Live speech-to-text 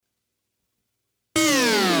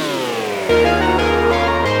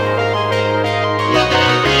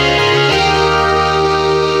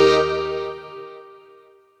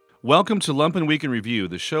Welcome to Lumpen Week in Review,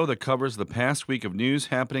 the show that covers the past week of news,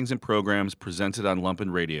 happenings, and programs presented on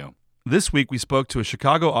Lumpen Radio. This week we spoke to a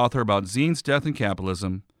Chicago author about zines, death, and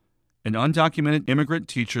capitalism, an undocumented immigrant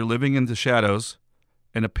teacher living in the shadows,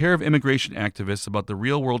 and a pair of immigration activists about the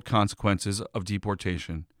real-world consequences of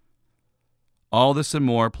deportation. All this and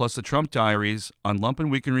more, plus the Trump Diaries, on Lumpen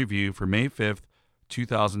Week in Review for May 5th,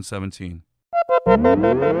 2017.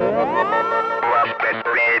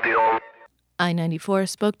 I-94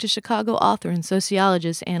 spoke to Chicago author and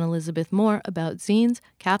sociologist Anne Elizabeth Moore about zines,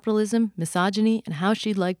 capitalism, misogyny, and how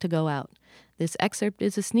she'd like to go out. This excerpt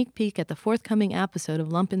is a sneak peek at the forthcoming episode of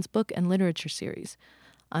Lumpen's book and literature series.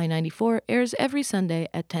 I-94 airs every Sunday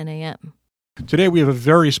at 10 a.m. Today we have a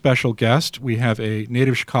very special guest. We have a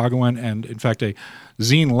native Chicagoan and, in fact, a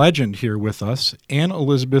zine legend here with us, Anne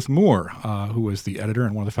Elizabeth Moore, who is the editor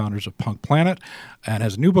and one of the founders of Punk Planet, and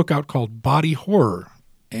has a new book out called Body Horror.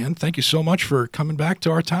 Anne, thank you so much for coming back to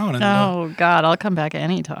our town. And, God, I'll come back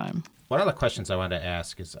anytime. One of the questions I wanted to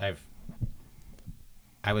ask is I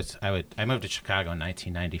moved to Chicago in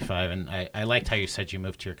 1995, and I liked how you said you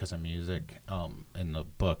moved here because of music in the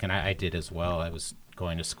book, and I did as well. I was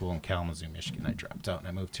going to school in Kalamazoo, Michigan. I dropped out and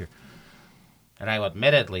I moved here. And I will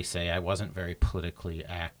admittedly say I wasn't very politically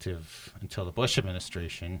active until the Bush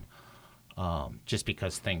administration, just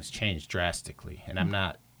because things changed drastically. And I'm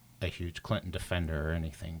not a huge Clinton defender or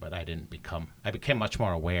anything, but I became much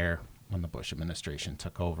more aware when the Bush administration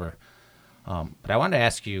took over. But I wanted to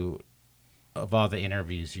ask you, of all the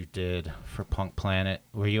interviews you did for Punk Planet,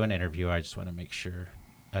 were you an interviewer? I just want to make sure.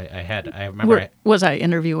 Was I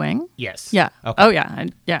interviewing? Yes. Yeah. Okay. Oh, yeah.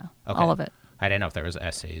 Okay. All of it. I didn't know if there was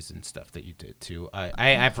essays and stuff that you did, too.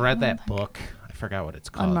 I've read that book. I forgot what it's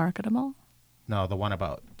called. Unmarketable? No, the one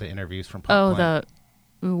about the interviews from Punk Planet.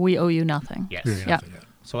 We Owe You Nothing. Yes. Yeah.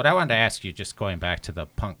 So what I wanted to ask you, just going back to the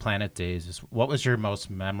Punk Planet days, is what was your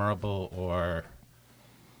most memorable or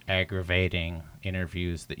aggravating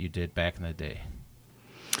interviews that you did back in the day?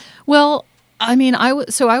 Well, I mean, I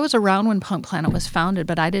was around when Punk Planet was founded,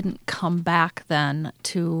 but I didn't come back then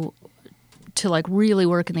to like really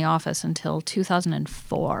work in the office until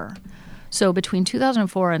 2004. So between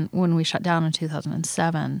 2004 and when we shut down in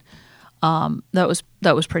 2007, that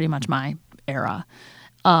was pretty much my era.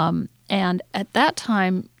 And at that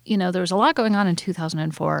time, there was a lot going on in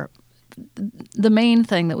 2004. The main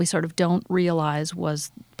thing that we sort of don't realize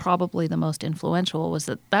was probably the most influential was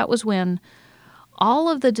that was when all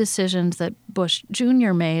of the decisions that Bush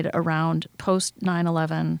Jr. made around post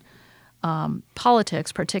 9/11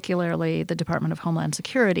 politics, particularly the Department of Homeland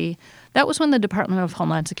Security, that was when the Department of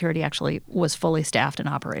Homeland Security actually was fully staffed and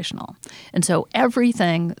operational. And so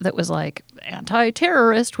everything that was like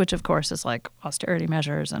anti-terrorist, which of course is like austerity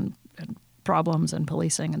measures and problems and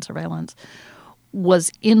policing and surveillance,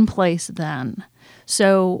 was in place then.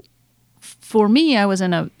 So for me, I was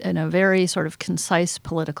in a very sort of concise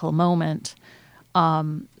political moment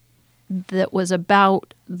that was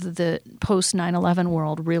about the post 9/11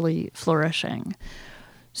 world really flourishing.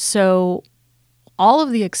 So all of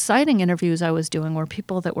the exciting interviews I was doing were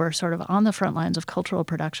people that were sort of on the front lines of cultural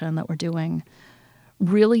production that were doing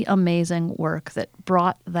really amazing work that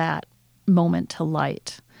brought that moment to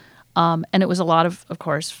light. And it was a lot of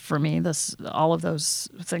course, for me, all of those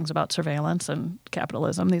things about surveillance and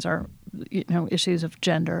capitalism. These are, issues of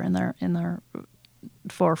gender in their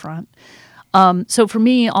forefront. So for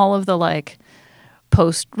me, all of the like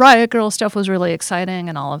post Riot Girl stuff was really exciting,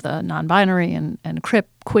 and all of the non-binary and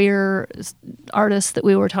queer artists that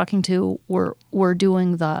we were talking to were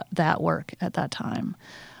doing that work at that time.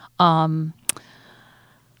 But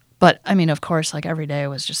I mean, of course, like every day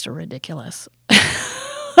was just a ridiculous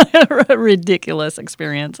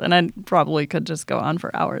experience, and I probably could just go on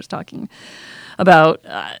for hours talking about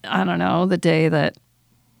I don't know, the day that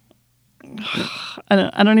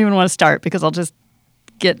I don't even want to start because I'll just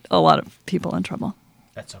get a lot of people in trouble.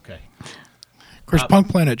 That's okay. Of course, Punk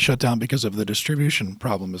Planet shut down because of the distribution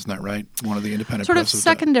problem, isn't that right? One of the independent sort of presses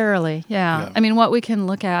secondarily, yeah. I mean, what we can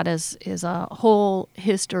look at is a whole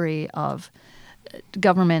history of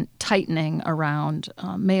government tightening around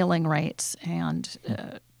mailing rates and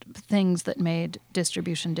things that made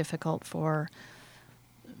distribution difficult for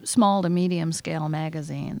small to medium scale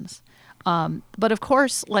magazines. But of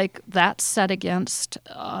course, like that's set against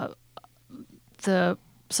the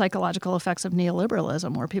psychological effects of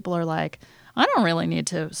neoliberalism, where people are like, I don't really need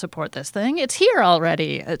to support this thing. It's here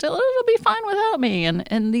already. It'll be fine without me.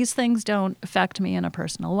 And these things don't affect me in a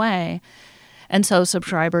personal way. And so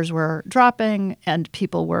subscribers were dropping, and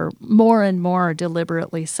people were more and more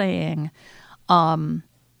deliberately saying,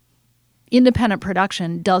 independent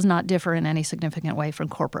production does not differ in any significant way from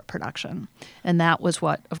corporate production. And that was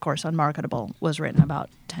what, of course, Unmarketable was written about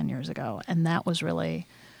 10 years ago. And that was really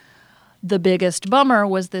the biggest bummer,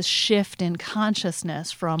 was this shift in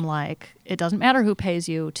consciousness from like, it doesn't matter who pays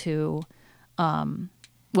you to,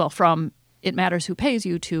 from it matters who pays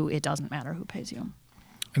you to it doesn't matter who pays you.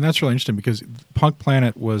 And that's really interesting because Punk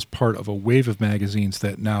Planet was part of a wave of magazines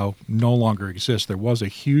that now no longer exist. There was a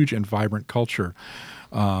huge and vibrant culture.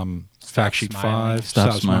 Fact Sheet 5,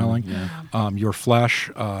 Stop Smiling, yeah. Your Flesh.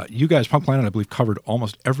 You guys, Punk Planet, I believe, covered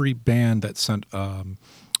almost every band that sent a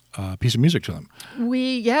piece of music to them.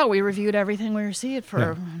 We reviewed everything we received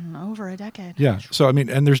for over a decade. Yeah. So, I mean,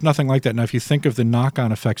 and there's nothing like that. Now, if you think of the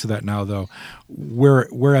knock-on effects of that now, though,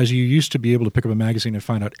 whereas you used to be able to pick up a magazine and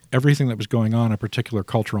find out everything that was going on in a particular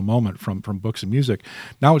cultural moment from books and music,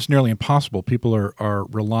 now it's nearly impossible. People are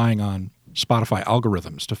relying on Spotify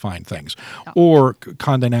algorithms to find things, or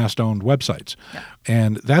Condé Nast-owned websites. Yeah.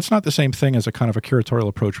 And that's not the same thing as a kind of a curatorial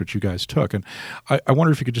approach which you guys took. And I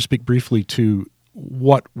wonder if you could just speak briefly to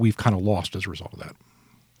what we've kind of lost as a result of that.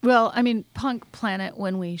 Well, I mean, Punk Planet,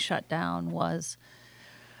 when we shut down, was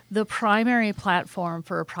the primary platform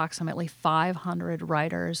for approximately 500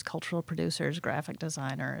 writers, cultural producers, graphic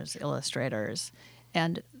designers, illustrators.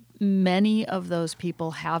 And many of those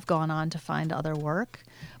people have gone on to find other work.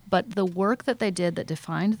 But the work that they did that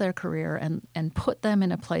defined their career and put them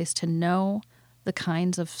in a place to know the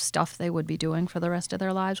kinds of stuff they would be doing for the rest of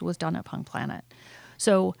their lives was done at Punk Planet.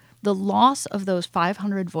 So the loss of those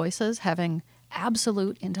 500 voices having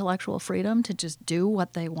absolute intellectual freedom to just do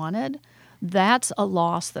what they wanted, that's a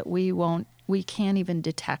loss that we can't even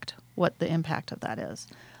detect what the impact of that is.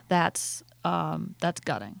 That's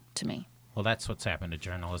gutting to me. Well, that's what's happened to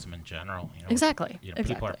journalism in general. You know, exactly.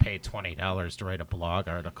 People are paid $20 to write a blog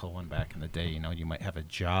article, when back in the day, you might have a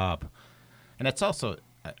job. And it's also,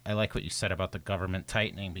 I like what you said about the government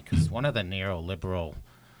tightening, because one of the neoliberal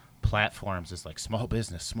platforms is like small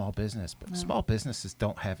business, but small businesses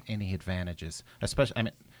don't have any advantages. Especially, I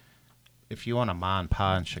mean, if you own a ma and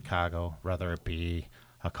pa in Chicago, whether it be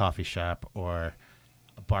a coffee shop or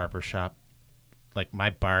a barber shop, like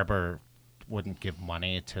my barber wouldn't give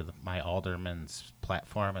money to my alderman's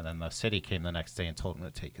platform, and then the city came the next day and told him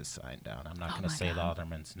to take his sign down. I'm not going to say the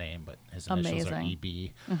alderman's name, but his initials are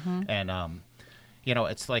EB. Mm-hmm. And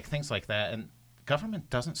it's like things like that. And government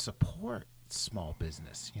doesn't support small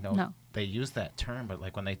business. No. They use that term, but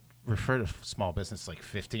like when they refer to small business, like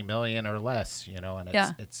 50 million or less, and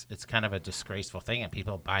it's kind of a disgraceful thing, and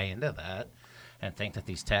people buy into that and think that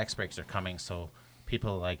these tax breaks are coming so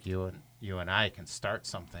people like you and I can start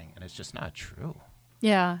something, and it's just not true.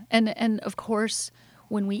 Yeah, and of course,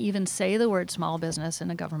 when we even say the word small business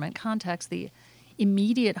in a government context, the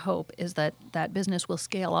immediate hope is that that business will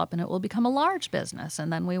scale up and it will become a large business,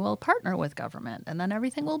 and then we will partner with government, and then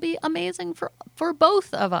everything will be amazing for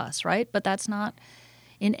both of us, right? But that's not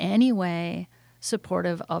in any way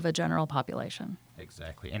supportive of a general population.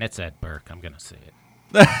 Exactly, and it's Ed Burke. I'm going to say it.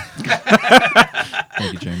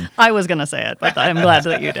 Thank you, Jamie. I was going to say it, but I'm glad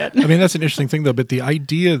that you did. I mean, that's an interesting thing, though. But the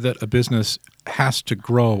idea that a business has to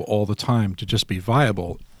grow all the time to just be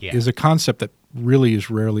viable is a concept that really is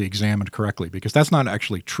rarely examined correctly, because that's not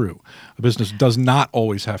actually true. A business does not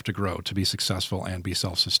always have to grow to be successful and be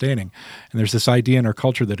self-sustaining. And there's this idea in our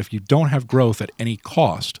culture that if you don't have growth at any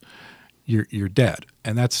cost, you're dead.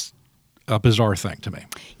 And that's a bizarre thing to me.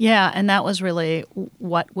 Yeah, and that was really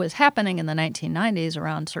what was happening in the 1990s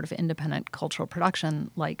around sort of independent cultural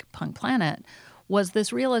production like Punk Planet, was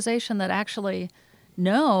this realization that actually,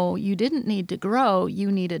 no, you didn't need to grow, you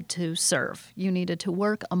needed to serve. You needed to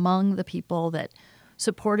work among the people that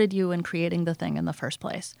supported you in creating the thing in the first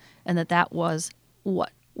place, and that was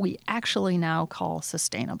what we actually now call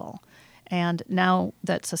sustainable. And now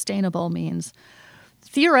that sustainable means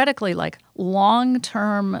theoretically like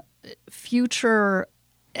long-term future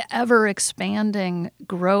ever-expanding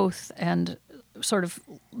growth and sort of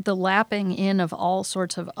the lapping in of all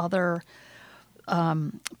sorts of other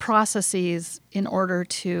processes in order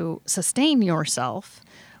to sustain yourself.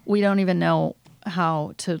 We don't even know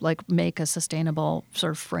how to like make a sustainable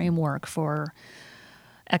sort of framework for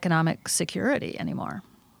economic security anymore.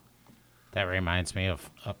 That reminds me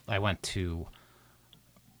of I went to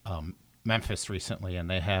Memphis recently, and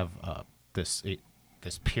they have this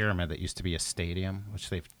pyramid that used to be a stadium, which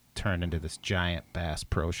they've turned into this giant Bass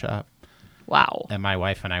Pro Shop. Wow. And my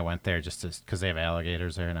wife and I went there just because they have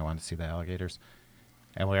alligators there, and I wanted to see the alligators.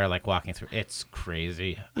 And we were like walking through. It's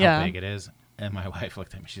crazy how big it is. And my wife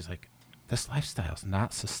looked at me. She's like, "This lifestyle's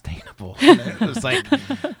not sustainable." And it was like,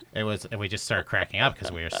 and we just started cracking up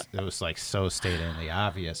because it was like so stated in the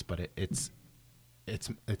obvious. But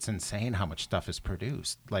it's insane how much stuff is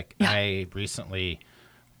produced. Like Yeah. I recently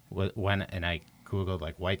went and I Googled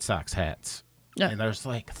like White Sox hats. Yeah. And there's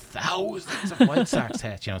like thousands of White Sox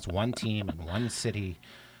hats. You know, it's one team in one city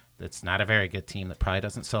that's not a very good team that probably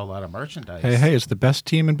doesn't sell a lot of merchandise. Hey, it's the best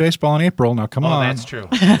team in baseball in April. Now, come Oh, on. that's true.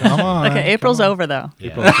 Come on. Okay, April's over though.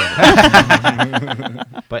 Yeah.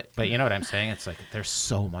 But you know what I'm saying? It's like there's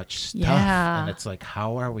so much stuff, Yeah. and it's like,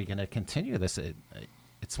 how are we going to continue this?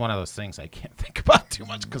 It's one of those things I can't think about too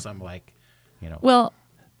much because I'm like, you know. Well,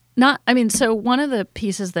 so one of the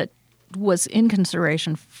pieces that was in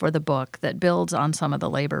consideration for the book that builds on some of the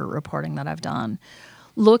labor reporting that I've done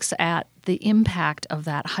looks at the impact of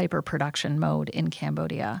that hyper-production mode in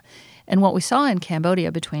Cambodia. And what we saw in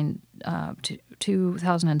Cambodia between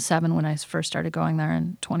 2007, when I first started going there,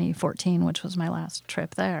 and 2014, which was my last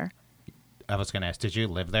trip there. I was going to ask, did you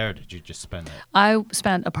live there or did you just spend it? I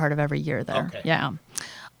spent a part of every year there. Okay. Yeah.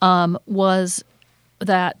 Was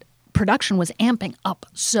that production was amping up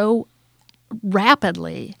so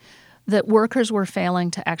rapidly that workers were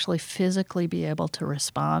failing to actually physically be able to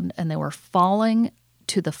respond, and they were falling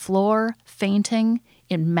to the floor, fainting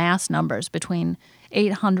in mass numbers, between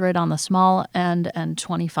 800 on the small end and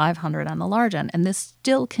 2,500 on the large end. And this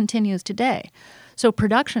still continues today. So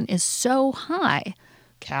production is so high,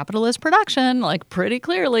 capitalist production, like pretty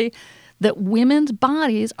clearly, that women's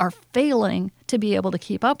bodies are failing to be able to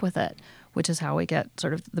keep up with it, which is how we get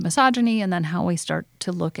sort of the misogyny, and then how we start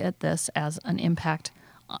to look at this as an impact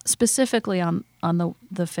specifically on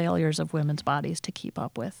the failures of women's bodies to keep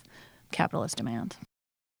up with capitalist demands.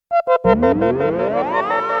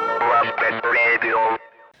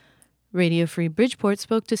 Radio Free Bridgeport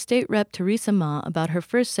spoke to State Rep Teresa Ma about her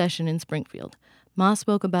first session in Springfield. Ma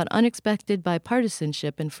spoke about unexpected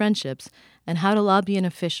bipartisanship and friendships and how to lobby an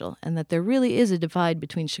official, and that there really is a divide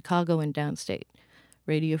between Chicago and downstate.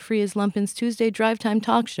 Radio Free is Lumpen's Tuesday drive time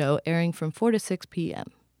talk show, airing from 4 to 6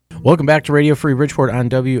 p.m. Welcome back to Radio Free Bridgeport on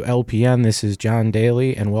WLPN. This is John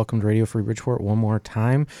Daly, and welcome to Radio Free Bridgeport one more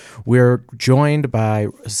time. We're joined by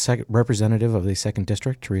a representative of the 2nd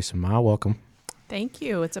District, Teresa Ma. Welcome. Thank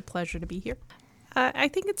you. It's a pleasure to be here. I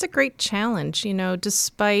think it's a great challenge,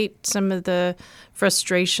 despite some of the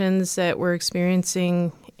frustrations that we're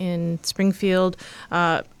experiencing in Springfield.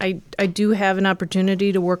 I do have an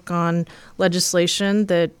opportunity to work on legislation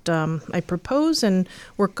that I propose and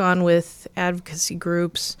work on with advocacy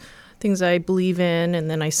groups, things I believe in, and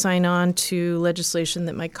then I sign on to legislation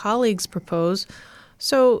that my colleagues propose.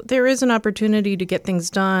 So there is an opportunity to get things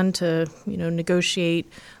done, to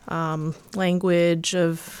negotiate language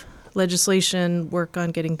of legislation, work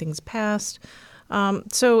on getting things passed.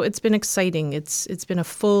 So it's been exciting. It's been a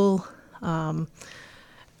full,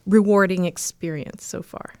 rewarding experience so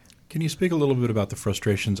far. Can you speak a little bit about the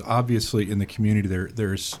frustrations? Obviously, in the community,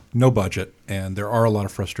 there's no budget, and there are a lot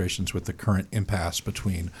of frustrations with the current impasse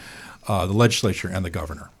between the legislature and the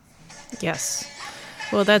governor. Yes.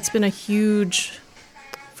 Well, that's been a huge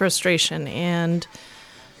frustration, and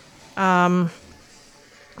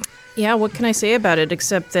what can I say about it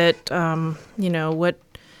except that what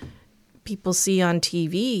people see on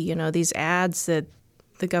TV, these ads that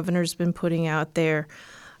the governor's been putting out there,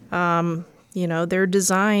 they're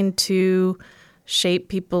designed to shape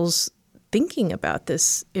people's thinking about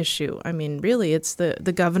this issue. I mean, really, it's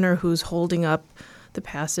the governor who's holding up the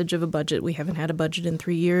passage of a budget. We haven't had a budget in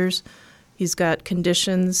 3 years. He's got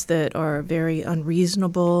conditions that are very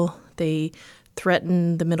unreasonable. They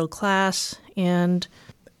threaten the middle class, and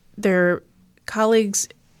their colleagues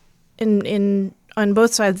on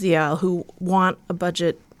both sides of the aisle who want a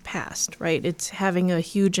budget passed, right? It's having a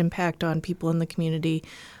huge impact on people in the community.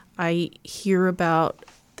 I hear about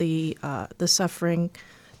the suffering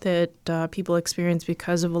that people experience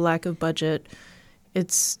because of a lack of budget.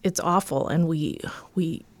 It's awful, and we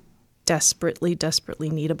desperately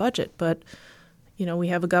need a budget. But we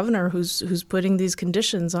have a governor who's putting these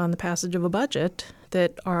conditions on the passage of a budget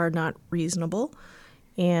that are not reasonable,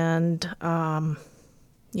 and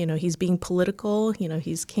he's being political.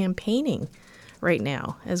 He's campaigning right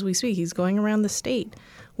now as we speak. He's going around the state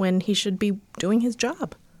when he should be doing his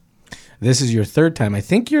job. This is your third time. I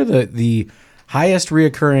think you're the highest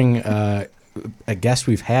reoccurring a guest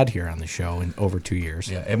we've had here on the show in over 2 years.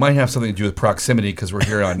 Yeah, it might have something to do with proximity because we're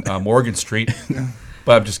here on Morgan Street.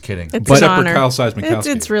 But I'm just kidding. It's Except an honor. for Kyle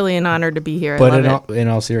Seismikowski. It's really an honor to be here. But I love it. in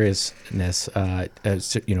all seriousness,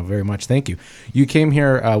 very much thank you. You came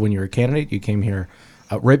here when you were a candidate. You came here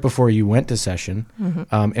right before you went to session,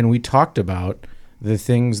 and we talked about the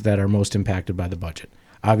things that are most impacted by the budget.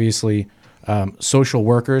 Obviously, social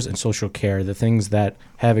workers and social care, the things that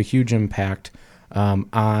have a huge impact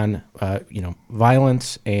on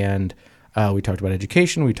violence and We talked about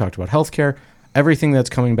education. We talked about healthcare. Everything that's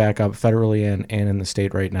coming back up federally and in the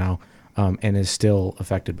state right now, and is still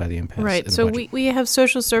affected by the impasse. Right. So we have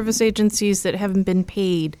social service agencies that haven't been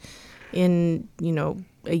paid in,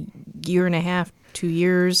 a year and a half, 2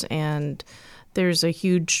 years, and there's a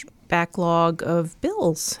huge backlog of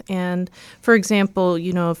bills. And for example,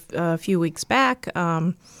 a few weeks back,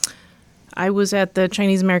 I was at the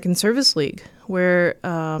Chinese American Service League where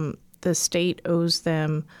the state owes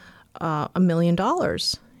them $1 million.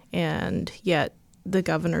 And yet the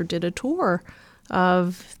governor did a tour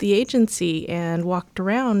of the agency and walked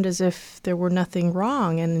around as if there were nothing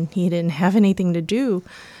wrong, and he didn't have anything to do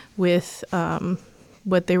with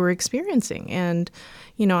what they were experiencing. And,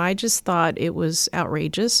 I just thought it was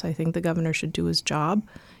outrageous. I think the governor should do his job.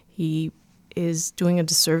 He is doing a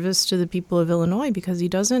disservice to the people of Illinois because he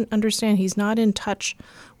doesn't understand. He's not in touch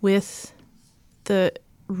with the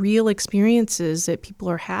real experiences that people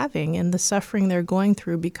are having and the suffering they're going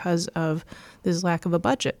through because of this lack of a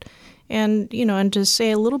budget. And, and to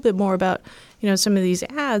say a little bit more about, some of these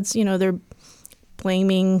ads, they're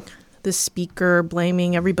blaming the speaker,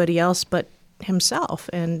 blaming everybody else but himself.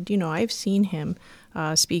 And, I've seen him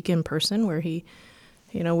speak in person where he,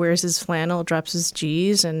 wears his flannel, drops his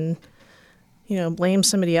G's, and, blames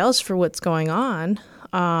somebody else for what's going on.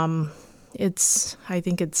 I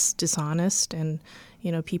think it's dishonest, and,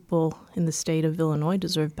 people in the state of Illinois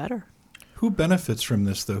deserve better. Who benefits from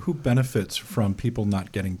this, though? Who benefits from people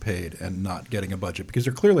not getting paid and not getting a budget? Because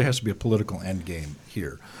there clearly has to be a political end game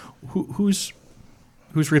here. Who's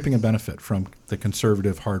reaping a benefit from the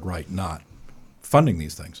conservative hard right not funding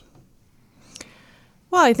these things?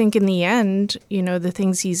 Well, I think in the end, the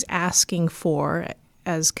things he's asking for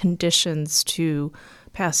as conditions to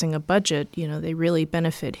passing a budget, they really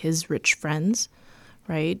benefit his rich friends,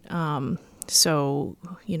 right? So,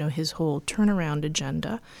 his whole turnaround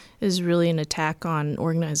agenda is really an attack on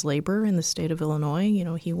organized labor in the state of Illinois.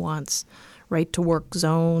 He wants right-to-work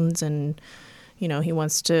zones, and, he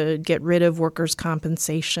wants to get rid of workers'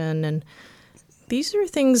 compensation. And these are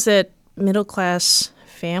things that middle-class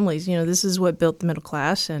families, this is what built the middle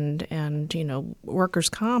class, and workers'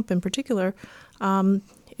 comp in particular.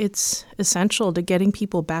 It's essential to getting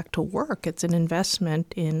people back to work. It's an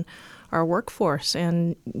investment in our workforce,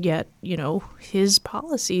 and yet, his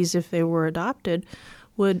policies, if they were adopted,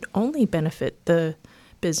 would only benefit the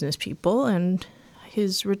business people and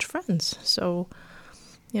his rich friends. So,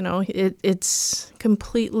 it's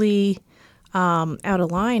completely out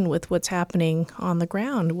of line with what's happening on the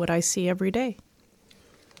ground, what I see every day.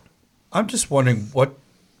 I'm just wondering, what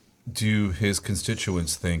do his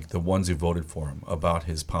constituents think, the ones who voted for him, about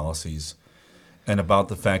his policies and about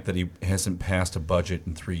the fact that he hasn't passed a budget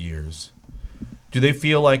in 3 years? Do they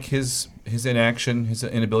feel like his inaction, his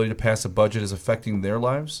inability to pass a budget is affecting their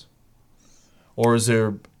lives? Or is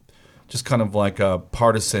there just kind of like a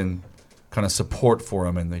partisan kind of support for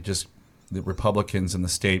him, and the Republicans in the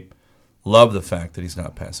state love the fact that he's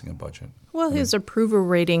not passing a budget? Well, his approval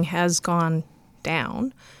rating has gone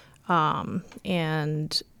down,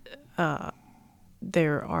 and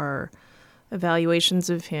there are evaluations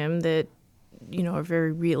of him that, are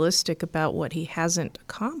very realistic about what he hasn't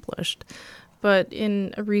accomplished. But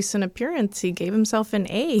in a recent appearance, he gave himself an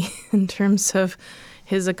A in terms of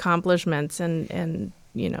his accomplishments, and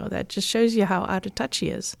that just shows you how out of touch he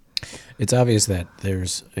is. It's obvious that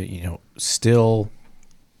there's still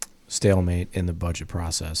stalemate in the budget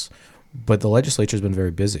process, but the legislature's been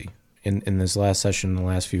very busy in this last session. In the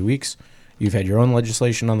last few weeks, you've had your own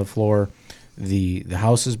legislation on the floor. The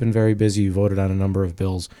House has been very busy. You voted on a number of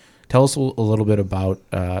bills. Tell us a little bit about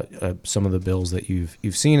some of the bills that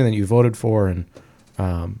you've seen and that you voted for,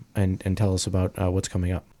 and tell us about what's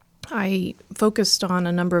coming up. I focused on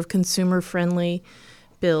a number of consumer-friendly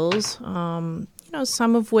bills,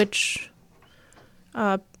 some of which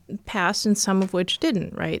passed and some of which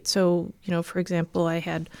didn't, right? So, for example, I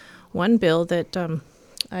had one bill that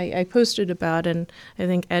I posted about, and I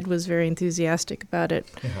think Ed was very enthusiastic about it.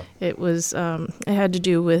 Yeah. It was it had to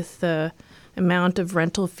do with the amount of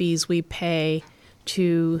rental fees we pay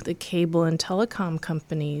to the cable and telecom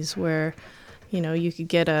companies, where, you could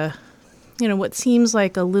get what seems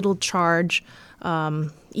like a little charge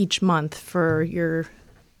each month for your,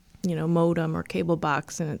 modem or cable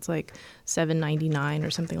box, and it's like $7.99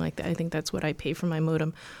 or something like that. I think that's what I pay for my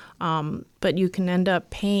modem. But you can end up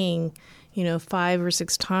paying, 5 or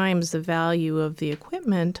 6 times the value of the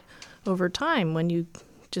equipment over time when you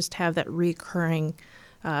just have that recurring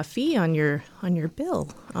fee on your bill.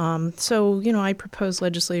 So, I proposed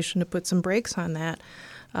legislation to put some brakes on that,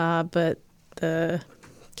 but the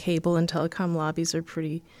cable and telecom lobbies are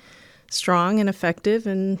pretty strong and effective,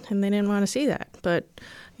 and they didn't want to see that. But,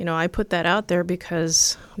 I put that out there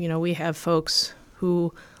because, we have folks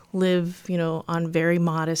who live, on very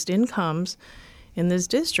modest incomes in this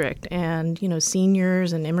district, and,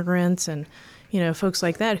 seniors and immigrants and, folks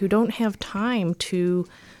like that who don't have time to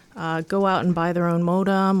go out and buy their own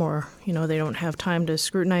modem, or, they don't have time to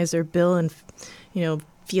scrutinize their bill and,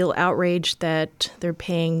 feel outraged that they're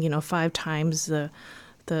paying, 5 times the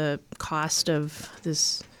cost of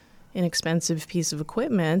this inexpensive piece of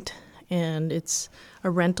equipment, and it's a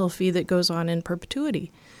rental fee that goes on in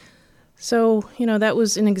perpetuity. So, that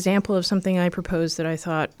was an example of something I proposed that I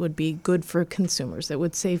thought would be good for consumers, that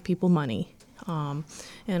would save people money. And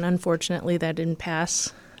unfortunately, that didn't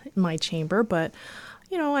pass my chamber, but,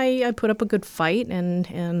 I put up a good fight,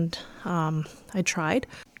 and I tried.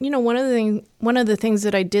 One of the things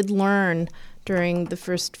that I did learn during the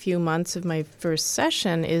first few months of my first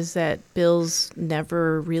session is that bills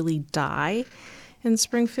never really die in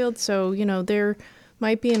Springfield. So, there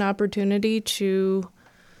might be an opportunity to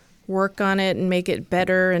work on it and make it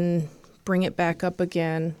better and bring it back up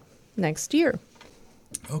again next year.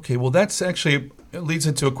 Okay, well, that's actually it leads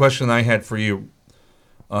into a question I had for you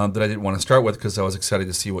that I didn't want to start with because I was excited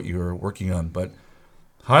to see what you were working on. But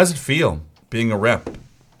how does it feel being a rep?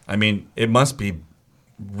 I mean, it must be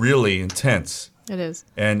really intense. It is.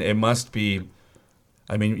 And it must be,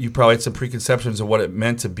 I mean, you probably had some preconceptions of what it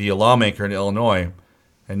meant to be a lawmaker in Illinois.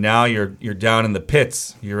 And now you're down in the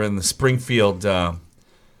pits. You're in the Springfield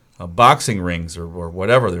boxing rings or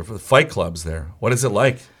whatever. They're fight clubs there. What is it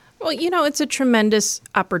like? Well, it's a tremendous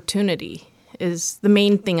opportunity is the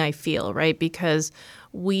main thing I feel, right? Because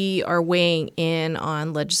we are weighing in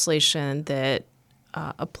on legislation that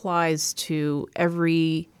applies to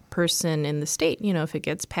every person in the state. If it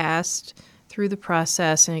gets passed through the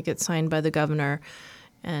process and it gets signed by the governor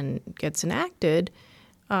and gets enacted,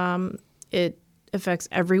 it affects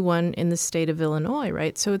everyone in the state of Illinois,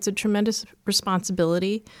 right? So it's a tremendous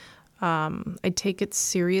responsibility. I take it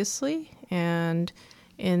seriously, and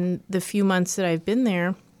in the few months that I've been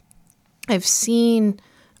there, I've seen,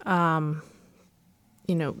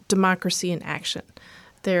 democracy in action.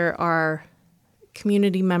 There are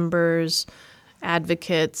community members,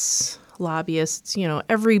 advocates, lobbyists,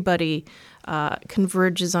 everybody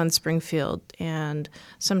converges on Springfield. And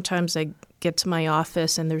sometimes I get to my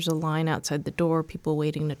office and there's a line outside the door, people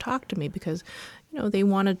waiting to talk to me because, they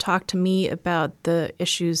want to talk to me about the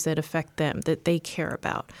issues that affect them, that they care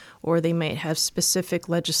about, or they might have specific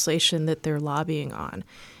legislation that they're lobbying on.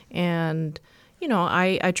 And,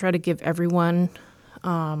 I try to give everyone,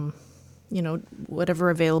 whatever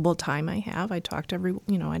available time I have. I talk to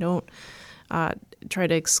everyone, I don't try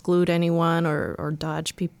to exclude anyone or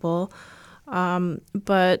dodge people.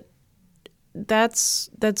 But that's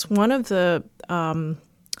one of the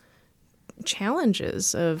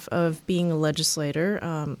challenges of being a legislator.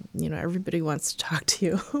 Everybody wants to talk to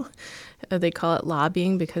you. They call it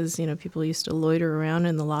lobbying because, people used to loiter around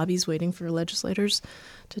in the lobbies waiting for legislators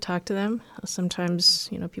to talk to them. Sometimes,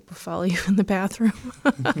 people follow you in the bathroom.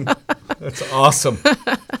 That's awesome.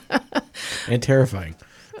 And terrifying.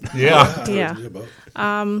 Yeah. Yeah.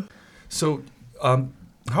 So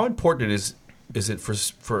how important is it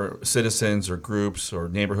for citizens or groups or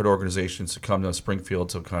neighborhood organizations to come to Springfield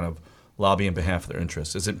to kind of lobby on behalf of their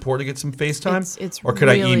interests? Is it important to get some face time? Or could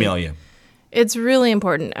I email you? It's really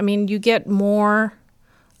important. I mean, you get more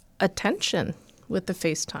attention with the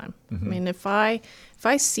FaceTime. Mm-hmm. I mean, if I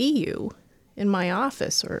see you in my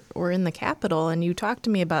office or in the Capitol and you talk to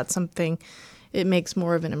me about something, it makes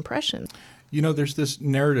more of an impression. There's this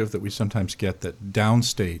narrative that we sometimes get that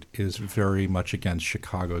downstate is very much against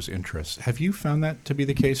Chicago's interests. Have you found that to be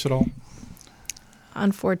the case at all?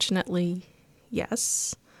 Unfortunately,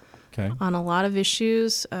 yes. Okay. On a lot of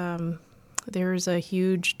issues, there's a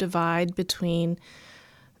huge divide between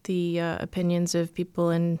the opinions of people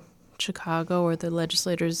in Chicago or the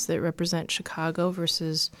legislators that represent Chicago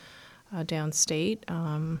versus downstate.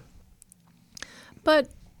 But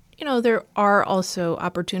there are also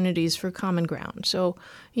opportunities for common ground. So,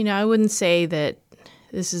 I wouldn't say that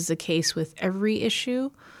this is the case with every issue,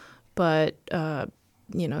 but,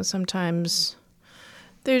 sometimes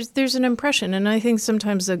there's an impression. And I think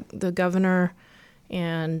sometimes the governor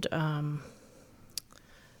and,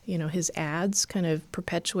 his ads kind of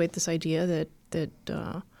perpetuate this idea that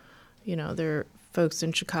there are folks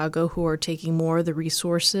in Chicago who are taking more of the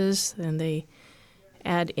resources than they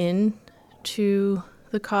add in to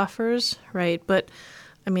the coffers, right? But,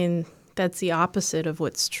 I mean, that's the opposite of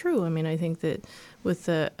what's true. I mean, I think that with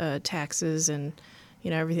the taxes and,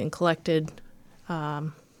 everything collected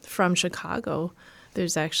from Chicago,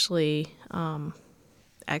 there's actually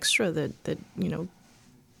extra that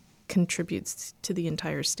contributes to the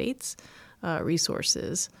entire state's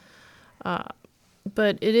resources.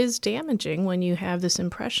 But it is damaging when you have this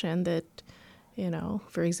impression that,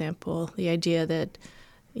 for example, the idea that,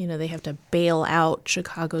 they have to bail out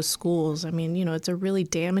Chicago schools. I mean, it's a really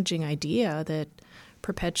damaging idea that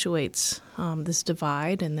perpetuates this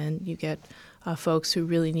divide, and then you get folks who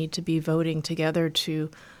really need to be voting together to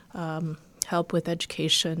help with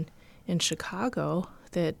education in Chicago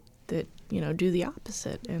that do the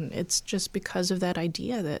opposite. And it's just because of that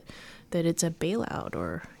idea that it's a bailout,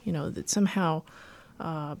 or that somehow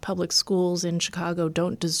public schools in Chicago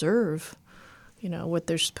don't deserve what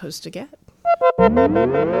they're supposed to get.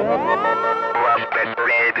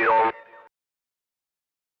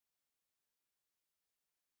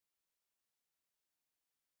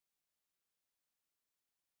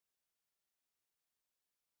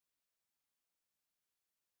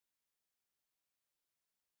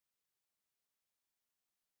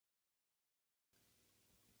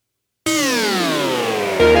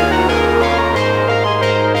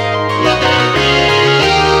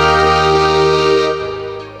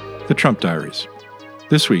 The Trump Diaries.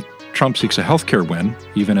 This week, Trump seeks a health care win,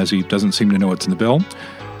 even as he doesn't seem to know what's in the bill.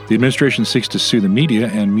 The administration seeks to sue the media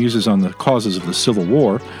and muses on the causes of the Civil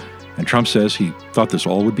War, and Trump says he thought this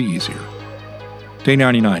all would be easier. Day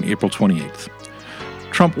 99, April 28th.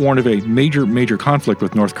 Trump warned of a major conflict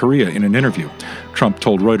with North Korea in an interview. Trump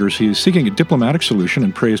told Reuters he is seeking a diplomatic solution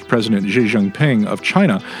and praised President Xi Jinping of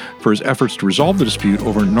China for his efforts to resolve the dispute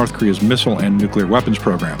over North Korea's missile and nuclear weapons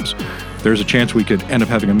programs. There's a chance we could end up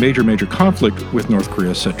having a major conflict with North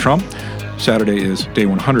Korea, said Trump. Saturday is day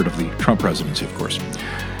 100 of the Trump presidency, of course.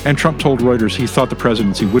 And Trump told Reuters he thought the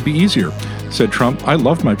presidency would be easier. Said Trump, "I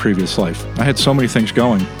loved my previous life. I had so many things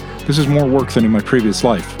going. This is more work than in my previous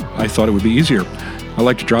life. I thought it would be easier. I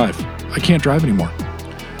like to drive. I can't drive anymore."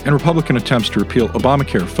 And Republican attempts to repeal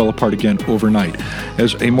Obamacare fell apart again overnight,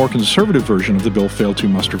 as a more conservative version of the bill failed to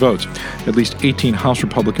muster votes. At least 18 House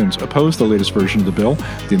Republicans opposed the latest version of the bill,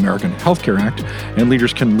 the American Health Care Act, and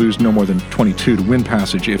leaders can lose no more than 22 to win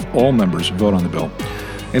passage if all members vote on the bill.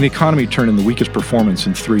 And the economy turned in the weakest performance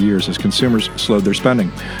in 3 years as consumers slowed their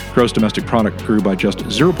spending. Gross domestic product grew by just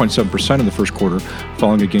 0.7% in the first quarter,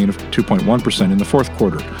 following a gain of 2.1% in the fourth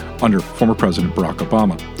quarter, under former President Barack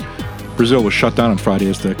Obama. Brazil was shut down on Friday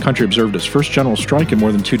as the country observed its first general strike in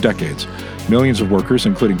more than 2 decades. Millions of workers,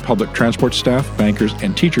 including public transport staff, bankers,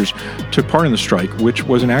 and teachers, took part in the strike, which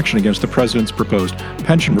was an action against the president's proposed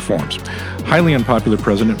pension reforms. Highly unpopular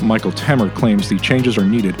President Michael Temer claims the changes are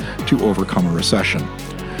needed to overcome a recession.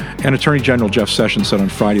 And Attorney General Jeff Sessions said on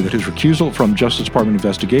Friday that his recusal from Justice Department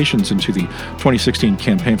investigations into the 2016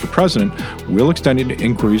 campaign for president will extend into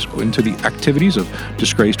inquiries into the activities of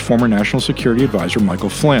disgraced former National Security Advisor Michael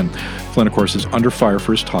Flynn. Flynn, of course, is under fire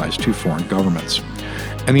for his ties to foreign governments.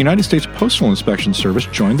 And the United States Postal Inspection Service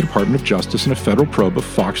joined the Department of Justice in a federal probe of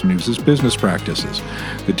Fox News' business practices.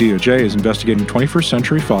 The DOJ is investigating 21st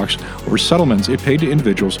Century Fox over settlements it paid to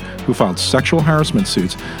individuals who filed sexual harassment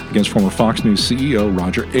suits against former Fox News CEO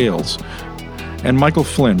Roger Ailes. And Michael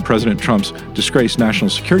Flynn, President Trump's disgraced National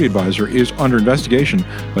Security Advisor, is under investigation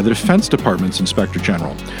by the Defense Department's Inspector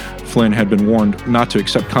General. Flynn had been warned not to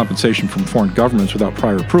accept compensation from foreign governments without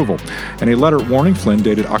prior approval, and a letter warning Flynn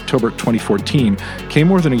dated October 2014 came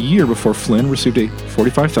more than a year before Flynn received a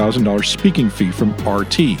 $45,000 speaking fee from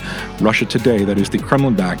RT, Russia Today, that is the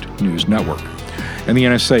Kremlin-backed news network. And the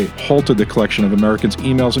NSA halted the collection of Americans'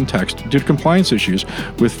 emails and texts due to compliance issues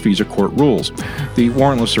with FISA court rules. The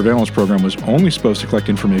warrantless surveillance program was only supposed to collect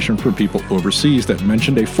information from people overseas that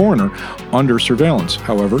mentioned a foreigner under surveillance.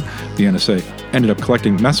 However, the NSA ended up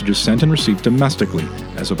collecting messages sent and received domestically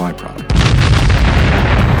as a byproduct.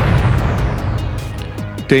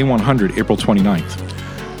 Day 100, April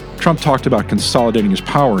 29th. Trump talked about consolidating his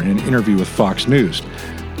power in an interview with Fox News.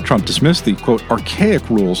 Trump dismissed the, quote, archaic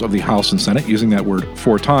rules of the House and Senate, using that word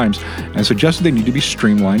 4 times, and suggested they need to be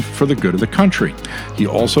streamlined for the good of the country. He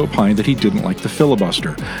also opined that he didn't like the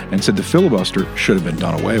filibuster, and said the filibuster should have been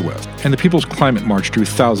done away with. And the People's Climate March drew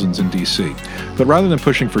thousands in D.C. But rather than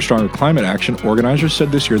pushing for stronger climate action, organizers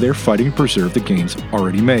said this year they're fighting to preserve the gains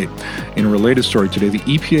already made. In a related story today, the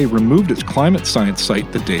EPA removed its climate science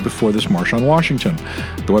site the day before this march on Washington.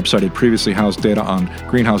 The website had previously housed data on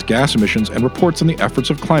greenhouse gas emissions and reports on the efforts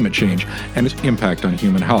of climate change and its impact on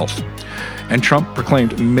human health. And Trump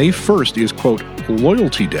proclaimed May 1st is, quote,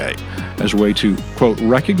 Loyalty Day, as a way to, quote,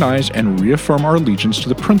 recognize and reaffirm our allegiance to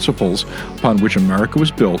the principles upon which America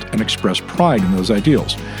was built and express pride in those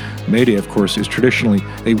ideals. May Day, of course, is traditionally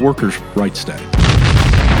a workers' rights day.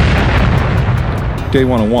 Day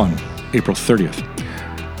 101, April 30th.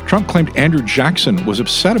 Trump claimed Andrew Jackson was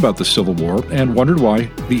upset about the Civil War and wondered why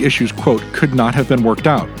the issues, quote, could not have been worked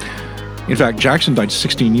out. In fact, Jackson died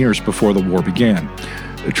 16 years before the war began.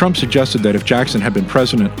 Trump suggested that if Jackson had been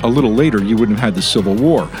president a little later, you wouldn't have had the Civil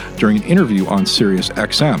War during an interview on Sirius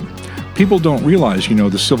XM. People don't realize,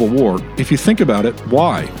 the Civil War. If you think about it,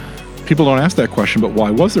 why? People don't ask that question, but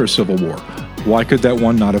why was there a Civil War? Why could that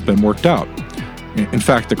one not have been worked out? In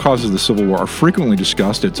fact, the causes of the Civil War are frequently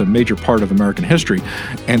discussed. It's a major part of American history,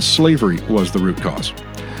 and slavery was the root cause.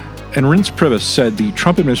 And Reince Priebus said the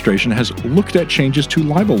Trump administration has looked at changes to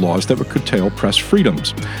libel laws that would curtail press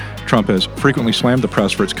freedoms. Trump has frequently slammed the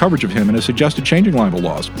press for its coverage of him and has suggested changing libel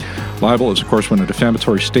laws. Libel is, of course, when a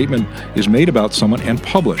defamatory statement is made about someone and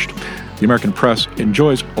published. The American press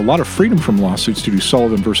enjoys a lot of freedom from lawsuits due to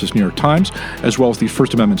Sullivan versus New York Times, as well as the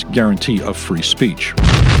First Amendment's guarantee of free speech.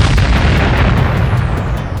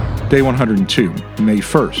 Day 102, May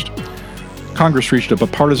 1st. Congress reached a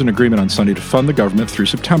bipartisan agreement on Sunday to fund the government through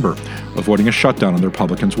September, avoiding a shutdown on the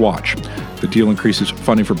Republicans' watch. The deal increases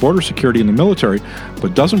funding for border security in the military,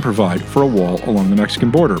 but doesn't provide for a wall along the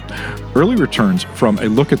Mexican border. Early returns from a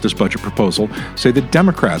look at this budget proposal say that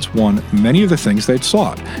Democrats won many of the things they'd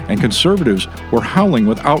sought, and conservatives were howling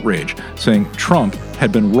with outrage, saying Trump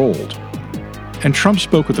had been rolled. And Trump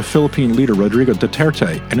spoke with the Philippine leader Rodrigo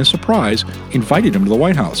Duterte and, in surprise, invited him to the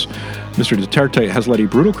White House. Mr. Duterte has led a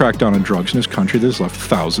brutal crackdown on drugs in his country that has left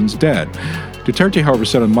thousands dead. Duterte, however,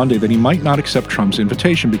 said on Monday that he might not accept Trump's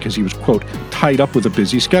invitation because he was, quote, tied up with a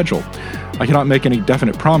busy schedule. I cannot make any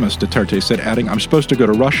definite promise, Duterte said, adding, I'm supposed to go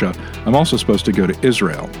to Russia. I'm also supposed to go to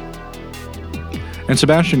Israel. And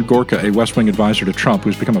Sebastian Gorka, a West Wing advisor to Trump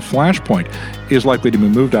who's become a flashpoint, is likely to be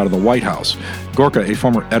moved out of the White House. Gorka, a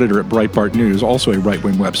former editor at Breitbart News, also a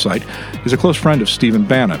right-wing website, is a close friend of Stephen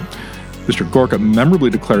Bannon. Mr. Gorka memorably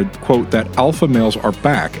declared, quote, that alpha males are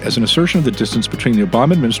back as an assertion of the distance between the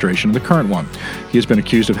Obama administration and the current one. He has been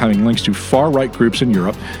accused of having links to far-right groups in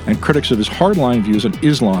Europe, and critics of his hardline views on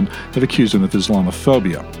Islam have accused him of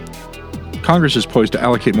Islamophobia. Congress is poised to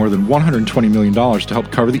allocate more than $120 million to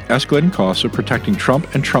help cover the escalating costs of protecting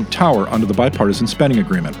Trump and Trump Tower under the bipartisan spending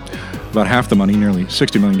agreement. About half the money, nearly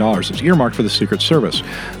 $60 million, is earmarked for the Secret Service,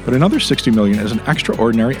 but another $60 million is an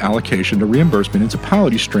extraordinary allocation to reimburse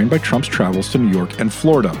municipalities strained by Trump's travels to New York and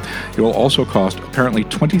Florida. It will also cost apparently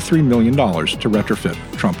 $23 million to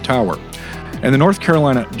retrofit Trump Tower. And the North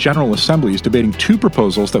Carolina General Assembly is debating two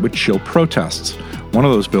proposals that would chill protests. One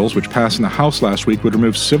of those bills, which passed in the House last week, would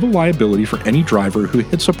remove civil liability for any driver who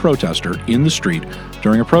hits a protester in the street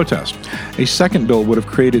during a protest. A second bill would have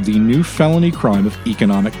created the new felony crime of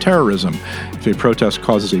economic terrorism. If a protest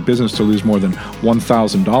causes a business to lose more than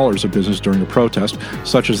 $1,000 of business during a protest,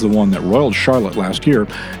 such as the one that roiled Charlotte last year,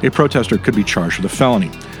 a protester could be charged with a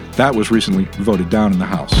felony. That was recently voted down in the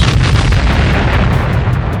House.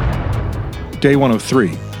 Day 103,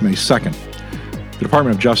 May 2nd. The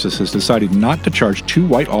Department of Justice has decided not to charge two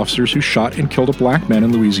white officers who shot and killed a black man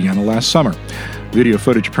in Louisiana last summer. Video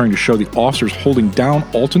footage appearing to show the officers holding down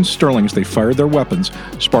Alton Sterling as they fired their weapons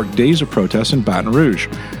sparked days of protests in Baton Rouge.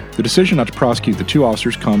 The decision not to prosecute the two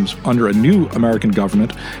officers comes under a new American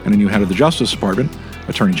government and a new head of the Justice Department,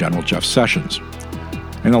 Attorney General Jeff Sessions.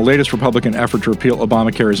 And the latest Republican effort to repeal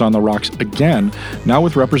Obamacare is on the rocks again, now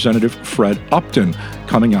with Representative Fred Upton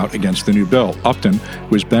coming out against the new bill. Upton,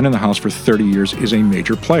 who has been in the House for 30 years, is a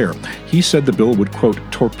major player. He said the bill would, quote,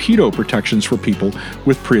 torpedo protections for people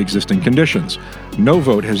with pre-existing conditions. No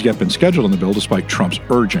vote has yet been scheduled on the bill despite Trump's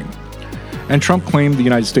urging. And Trump claimed the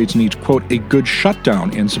United States needs, quote, a good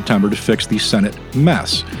shutdown in September to fix the Senate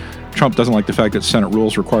mess. Trump doesn't like the fact that Senate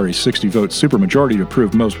rules require a 60-vote supermajority to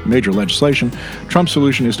approve most major legislation. Trump's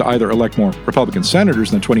solution is to either elect more Republican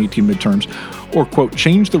senators in the 2018 midterms or, quote,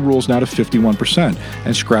 change the rules now to 51%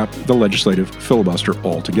 and scrap the legislative filibuster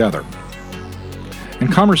altogether.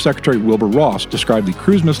 And Commerce Secretary Wilbur Ross described the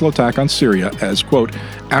cruise missile attack on Syria as, quote,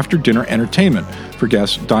 after-dinner entertainment for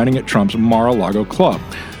guests dining at Trump's Mar-a-Lago club.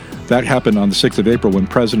 That happened on the 6th of April when the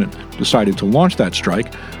president decided to launch that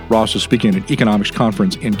strike. Ross was speaking at an economics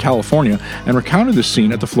conference in California and recounted the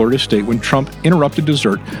scene at the Florida estate when Trump interrupted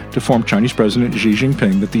dessert to inform Chinese President Xi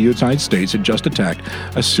Jinping that the United States had just attacked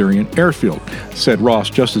a Syrian airfield. Said Ross,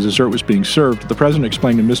 just as dessert was being served, the president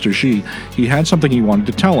explained to Mr. Xi he had something he wanted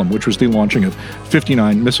to tell him, which was the launching of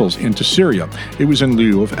 59 missiles into Syria. It was in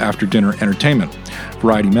lieu of after-dinner entertainment.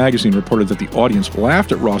 Variety magazine reported that the audience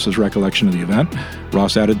laughed at Ross's recollection of the event.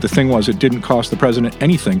 Ross added, the thing was it didn't cost the president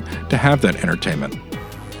anything to have that entertainment.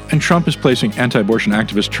 And Trump is placing anti-abortion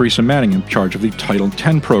activist Teresa Manning in charge of the Title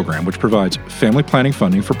X program, which provides family planning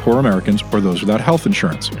funding for poor Americans or those without health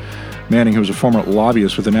insurance. Manning, who is a former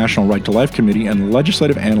lobbyist with the National Right to Life Committee and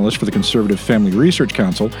legislative analyst for the Conservative Family Research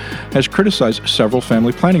Council, has criticized several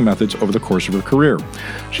family planning methods over the course of her career.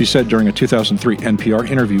 She said during a 2003 NPR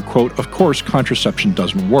interview, quote, "Of course, contraception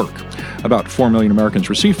doesn't work. About 4 million Americans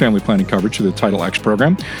receive family planning coverage through the Title X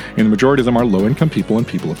program, and the majority of them are low-income people and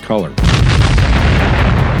people of color."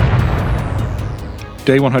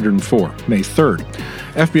 Day 104, May 3rd.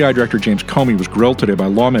 FBI Director James Comey was grilled today by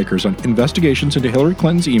lawmakers on investigations into Hillary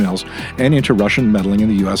Clinton's emails and into Russian meddling in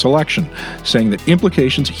the U.S. election, saying that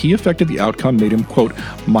implications he affected the outcome made him, quote,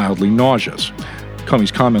 "mildly nauseous."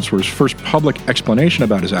 Comey's comments were his first public explanation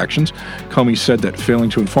about his actions. Comey said that failing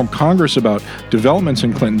to inform Congress about developments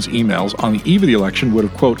in Clinton's emails on the eve of the election would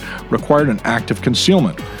have, quote, "required an act of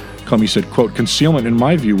concealment." Comey said, quote, "Concealment, in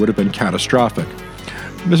my view, would have been catastrophic."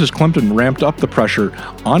 Mrs. Clinton ramped up the pressure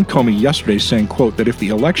on Comey yesterday, saying, quote, that if the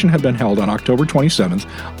election had been held on October 27th,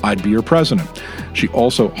 I'd be your president. She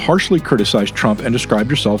also harshly criticized Trump and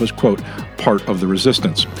described herself as, quote, part of the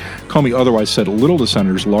resistance. Comey otherwise said little to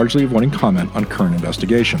senators, largely avoiding comment on current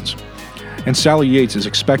investigations. And Sally Yates is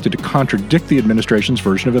expected to contradict the administration's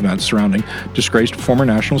version of events surrounding disgraced former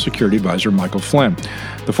National Security Advisor Michael Flynn.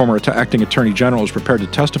 The former acting Attorney General is prepared to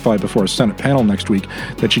testify before a Senate panel next week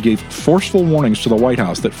that she gave forceful warnings to the White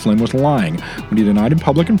House that Flynn was lying when he denied in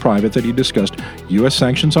public and private that he discussed U.S.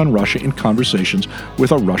 sanctions on Russia in conversations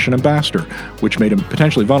with a Russian ambassador, which made him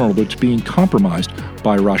potentially vulnerable to being compromised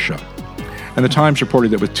by Russia. And the Times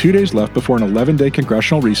reported that with 2 days left before an 11-day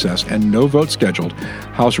congressional recess and no vote scheduled,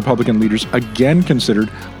 House Republican leaders again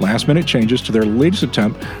considered last-minute changes to their latest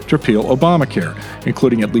attempt to repeal Obamacare,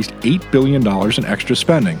 including at least $8 billion in extra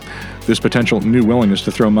spending. This potential new willingness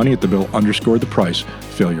to throw money at the bill underscored the price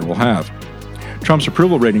failure will have. Trump's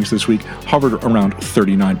approval ratings this week hovered around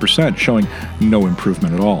 39%, showing no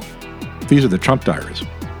improvement at all. These are the Trump Diaries.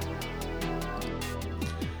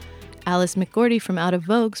 Alice McGordy from Out of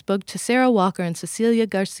Vogue spoke to Sarah Walker and Cecilia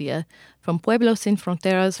Garcia from Pueblo Sin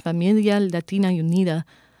Fronteras Familia Latina Unida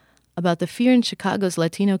about the fear in Chicago's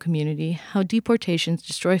Latino community, how deportations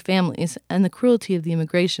destroy families, and the cruelty of the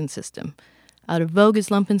immigration system. Out of Vogue is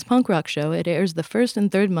Lumpen's punk rock show. It airs the first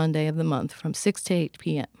and third Monday of the month from 6 to 8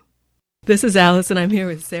 p.m. This is Alice, and I'm here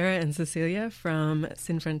with Sarah and Cecilia from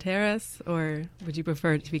Sin Fronteras, or would you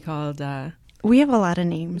prefer it to be called... We have a lot of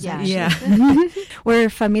names. Yeah.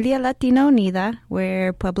 We're Familia Latina Unida.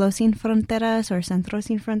 We're Pueblo Sin Fronteras or Centro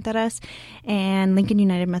Sin Fronteras and Lincoln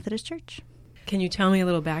United Methodist Church. Can you tell me a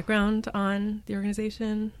little background on the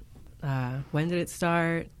organization? When did it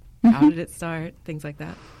start? How did it start? Things like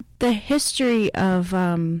that. The history of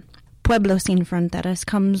Pueblo Sin Fronteras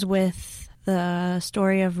comes with the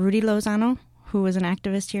story of Rudy Lozano, who was an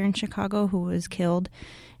activist here in Chicago who was killed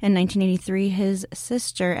in 1983. His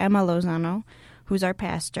sister, Emma Lozano, who's our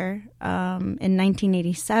pastor, in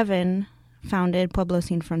 1987 founded Pueblo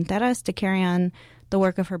Sin Fronteras to carry on the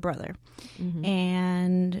work of her brother. Mm-hmm.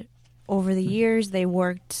 And over the years, they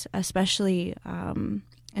worked especially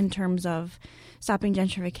in terms of stopping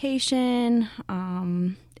gentrification,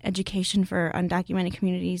 education for undocumented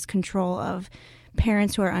communities, control of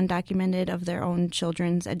parents who are undocumented of their own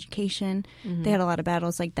children's education. Mm-hmm. They had a lot of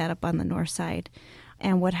battles like that up on the north side.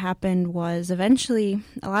 And what happened was eventually,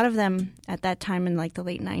 a lot of them at that time in like the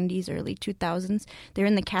late 90s, early 2000s, they were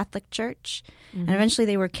in the Catholic Church. Mm-hmm. And eventually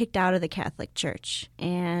they were kicked out of the Catholic Church.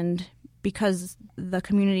 And because the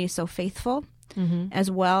community is so faithful, mm-hmm.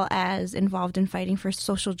 as well as involved in fighting for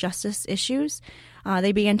social justice issues,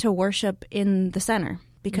 they began to worship in the center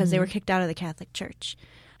because mm-hmm. they were kicked out of the Catholic Church.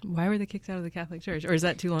 Why were they kicked out of the Catholic Church? Or is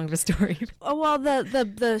that too long of a story? Oh, well,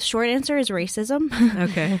 the short answer is racism.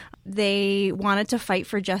 Okay. They wanted to fight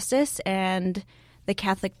for justice, and the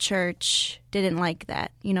Catholic Church didn't like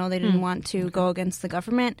that. You know, they didn't want to go against the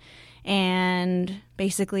government. And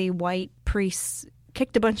basically, white priests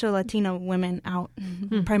kicked a bunch of Latino women out,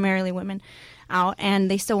 primarily women, out. And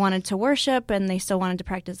they still wanted to worship, and they still wanted to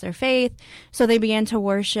practice their faith. So they began to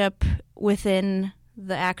worship within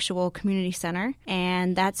the actual community center,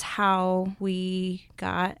 and that's how we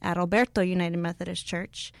got Adalberto United Methodist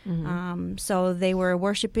Church. Mm-hmm. So they were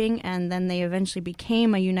worshiping, and then they eventually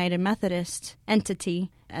became a United Methodist entity,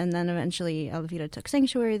 and then eventually Elvira took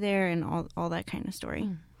sanctuary there, and all that kind of story.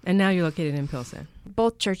 And now you're located in Pilsen.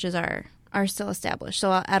 Both churches are still established, so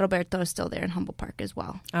Adalberto is still there in Humboldt Park as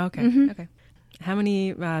well. Okay, mm-hmm. Okay. How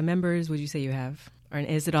many members would you say you have? Or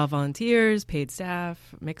is it all volunteers, paid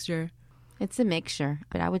staff, mixture? It's a mixture,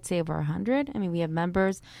 but I would say over 100. I mean, we have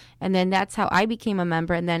members, and then that's how I became a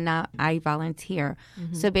member, and then now I volunteer.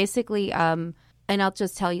 Mm-hmm. So basically, And I'll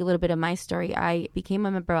just tell you a little bit of my story. I became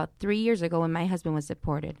a member about 3 years ago when my husband was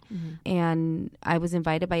deported. And I was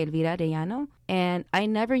invited by Elvira Arellano. And I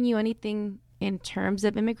never knew anything in terms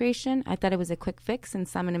of immigration. I thought it was a quick fix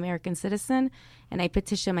since I'm an American citizen. And I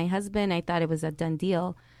petitioned my husband. I thought it was a done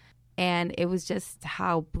deal. And it was just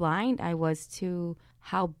how blind I was to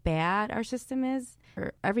how bad our system is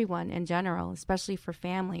for everyone in general, especially for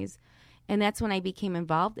families. And that's when I became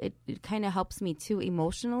involved. It kind of helps me too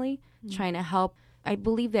emotionally, trying to help. I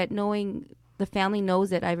believe that knowing the family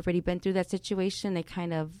knows that I've already been through that situation, they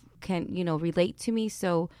kind of can, relate to me.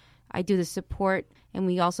 So I do the support, and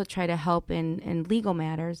we also try to help in legal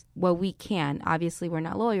matters. Well, we can. Obviously, we're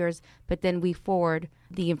not lawyers, but then we forward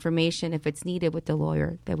the information if it's needed with the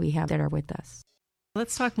lawyer that we have that are with us.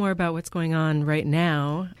 Let's talk more about what's going on right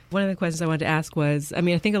now. One of the questions I wanted to ask was, I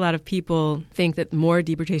think a lot of people think that more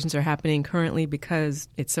deportations are happening currently because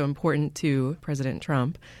it's so important to President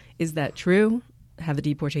Trump. Is that true? Have the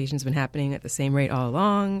deportations been happening at the same rate all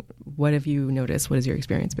along? What have you noticed? What has your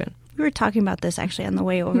experience been? We were talking about this actually on the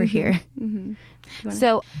way over here.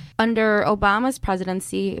 So under Obama's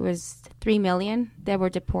presidency, it was 3 million that were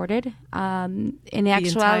deported. In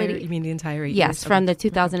actuality, you mean the entire 8 years? Yes, from the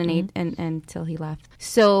 2008 and until he left.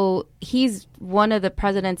 So he's one of the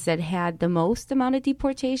presidents that had the most amount of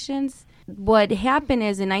deportations. What happened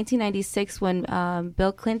is in 1996, when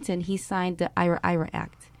Bill Clinton, he signed the IRA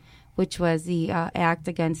Act, which was the act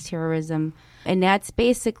against terrorism. And that's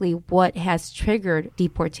basically what has triggered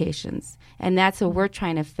deportations. And that's what we're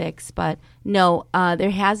trying to fix. But no,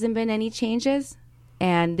 there hasn't been any changes.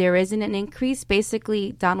 And there isn't an increase.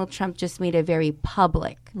 Basically, Donald Trump just made it very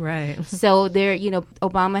public. Right. So there,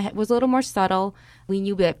 Obama was a little more subtle. We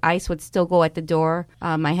knew that ICE would still go at the door.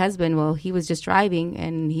 My husband, well, he was just driving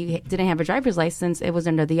and he didn't have a driver's license. It was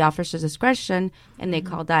under the officer's discretion, and they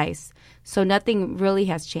called ICE. So nothing really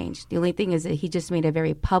has changed. The only thing is that he just made it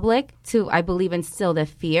very public to, I believe, instill the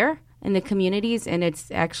fear in the communities, and it's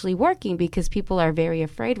actually working because people are very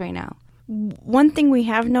afraid right now. One thing we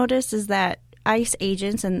have noticed is that ICE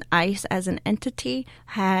agents and ICE as an entity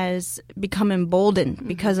has become emboldened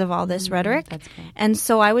because of all this rhetoric. That's cool. And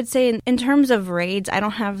so I would say in terms of raids, I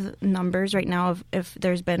don't have numbers right now of if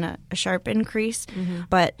there's been a sharp increase.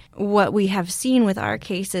 But what we have seen with our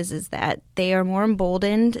cases is that they are more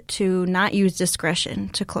emboldened to not use discretion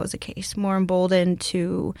to close a case, more emboldened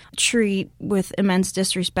to treat with immense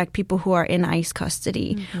disrespect people who are in ICE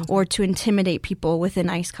custody or to intimidate people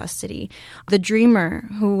within ICE custody. The Dreamer,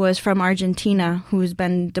 who was from Argentina, who's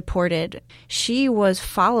been deported, she was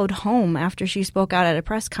followed home after she spoke out at a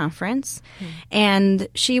press conference. And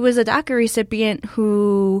she was a DACA recipient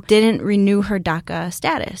who didn't renew her DACA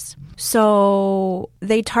status. So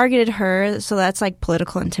they targeted her. So that's like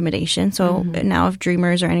political intimidation. So now if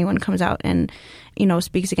Dreamers or anyone comes out and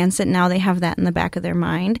speaks against it, now they have that in the back of their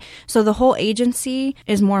mind. So the whole agency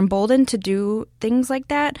is more emboldened to do things like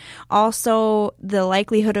that. Also, the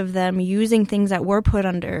likelihood of them using things that were put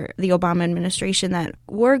under the Obama administration that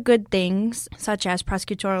were good things, such as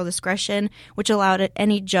prosecutorial discretion, which allowed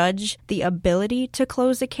any judge the ability to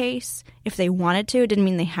close a case if they wanted to. It didn't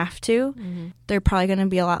mean they have to. They're probably going to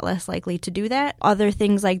be a lot less likely to do that. Other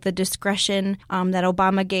things like the discretion that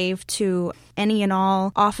Obama gave to any and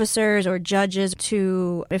all officers or judges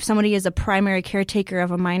to, if somebody is a primary caretaker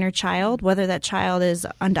of a minor child, whether that child is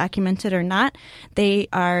undocumented or not, they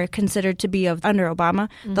are considered to be, under Obama,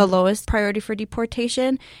 the lowest priority for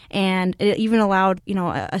deportation. And it even allowed,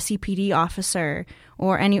 a CPD officer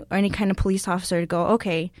or any kind of police officer to go,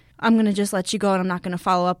 okay, I'm going to just let you go and I'm not going to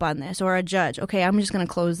follow up on this. Or a judge, okay, I'm just going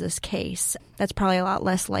to close this case. That's probably a lot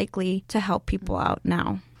less likely to help people out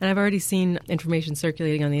now. And I've already seen information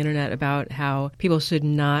circulating on the internet about how people should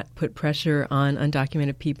not put pressure on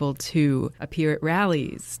undocumented people to appear at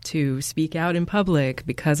rallies, to speak out in public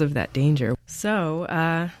because of that danger. So,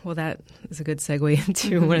 that is a good segue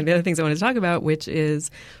into one of the other things I want to talk about, which is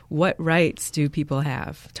what rights do people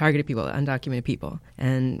have, targeted people, undocumented people,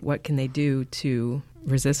 and what can they do to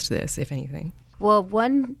resist this, if anything? Well,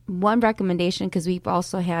 one recommendation, because we've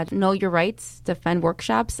also had Know Your Rights Defend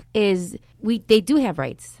workshops, is they do have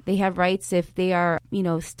rights. They have rights if they are,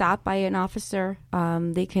 stopped by an officer.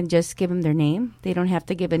 They can just give them their name. They don't have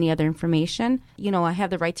to give any other information. I have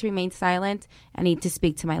the right to remain silent. I need to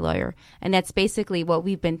speak to my lawyer. And that's basically what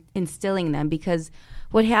we've been instilling in them, because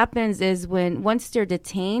what happens is once they're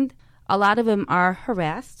detained, a lot of them are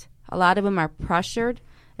harassed. A lot of them are pressured,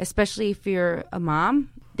 especially if you're a mom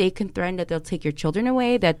they can threaten that they'll take your children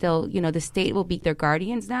away, that they'll, the state will be their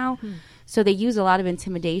guardians now. So they use a lot of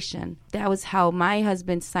intimidation. That was how my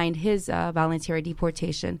husband signed his voluntary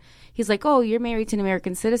deportation. He's like, oh, you're married to an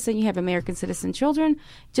American citizen. You have American citizen children.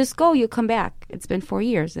 Just go. You'll come back. It's been 4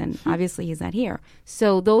 years, and obviously he's not here.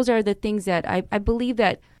 So those are the things that I believe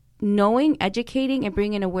that knowing, educating, and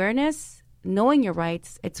bringing awareness, knowing your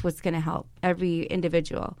rights, it's what's going to help every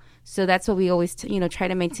individual. So that's what we always, try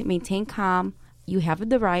to maintain calm. You have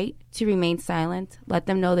the right to remain silent. Let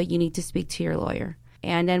them know that you need to speak to your lawyer.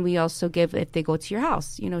 And then we also give, if they go to your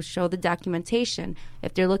house, show the documentation.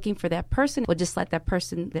 If they're looking for that person, we'll just let that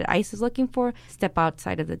person that ICE is looking for step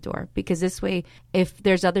outside of the door. Because this way, if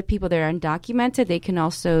there's other people that are undocumented, they can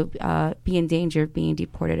also be in danger of being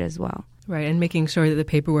deported as well. Right, and making sure that the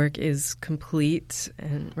paperwork is complete,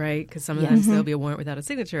 and right, because sometimes there'll be a warrant without a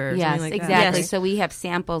signature or something like exactly. that. Yes. So we have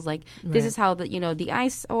samples like this is how the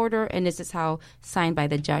ICE order, and this is how signed by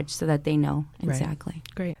the judge, so that they know exactly.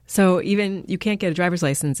 Right. Great. So even you can't get a driver's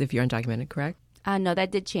license if you're undocumented, correct? No,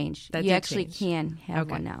 that did change. You actually can have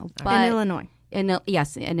one now, but in Illinois.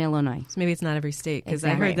 Yes, in Illinois. So maybe it's not every state, because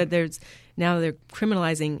I heard that they're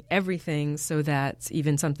criminalizing everything, so that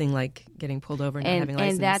even something like getting pulled over and not having a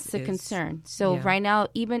license. And that's the concern. So right now,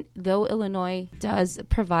 even though Illinois does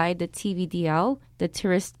provide the TVDL, the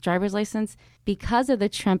tourist driver's license, because of the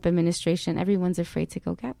Trump administration, everyone's afraid to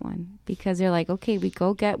go get one, because they're like, okay, we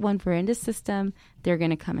go get one, we're in the system, they're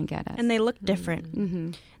going to come and get us. And they look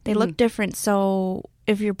different. They look different. So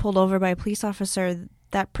if you're pulled over by a police officer,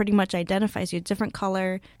 that pretty much identifies you. Different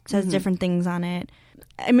color, says different things on it.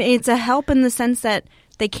 I mean, it's a help in the sense that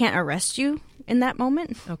they can't arrest you in that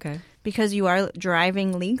moment. Okay. Because you are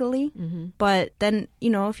driving legally. But then,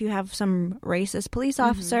 if you have some racist police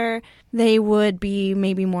officer, they would be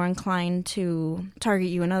maybe more inclined to target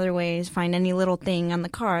you in other ways, find any little thing on the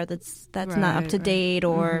car that's not up to date,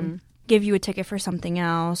 or give you a ticket for something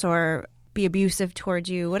else, or be abusive towards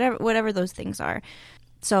you, whatever those things are.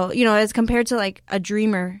 So, as compared to like a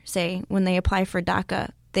dreamer, say, when they apply for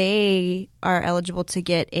DACA, they are eligible to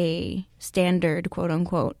get a standard, quote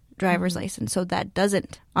unquote, driver's license. So that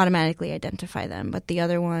doesn't automatically identify them. But the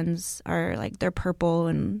other ones are like, they're purple.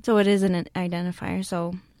 And so it is an identifier.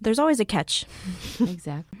 So there's always a catch.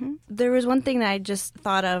 Exactly. There was one thing that I just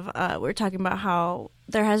thought of. We were talking about how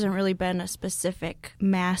there hasn't really been a specific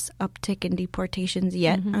mass uptick in deportations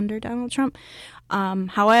yet under Donald Trump.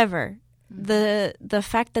 However, the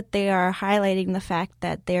fact that they are highlighting the fact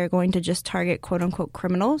that they are going to just target quote unquote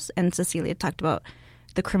criminals, and Cecilia talked about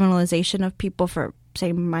the criminalization of people for,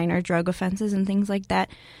 say, minor drug offenses and things like that.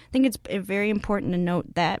 I think it's very important to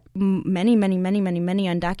note that many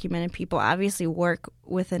undocumented people obviously work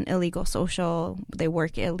with an illegal social. They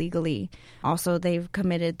work illegally. Also, they've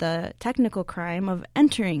committed the technical crime of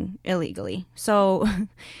entering illegally. So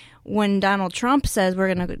when Donald Trump says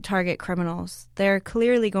we're going to target criminals, they're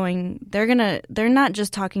clearly they're not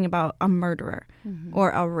just talking about a murderer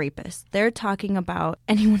or a rapist. They're talking about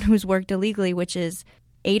anyone who's worked illegally, which is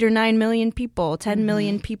 8 or 9 million people, 10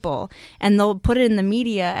 million people. And they'll put it in the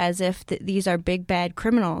media as if these are big, bad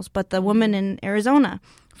criminals. But the woman in Arizona,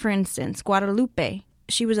 for instance, Guadalupe,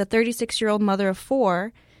 she was a 36-year-old mother of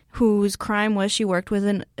 4 whose crime was she worked with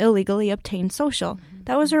an illegally obtained social.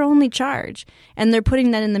 That was her only charge. And they're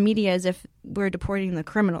putting that in the media as if we're deporting the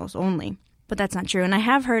criminals only. But that's not true. And I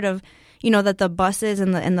have heard of, that the buses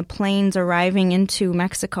and the planes arriving into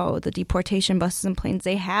Mexico, the deportation buses and planes,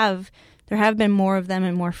 there have been more of them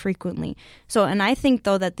and more frequently. So, and I think,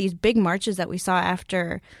 though, that these big marches that we saw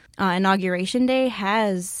after Inauguration Day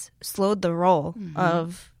has slowed the roll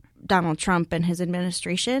of Donald Trump and his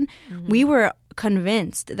administration. We were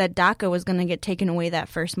convinced that DACA was going to get taken away that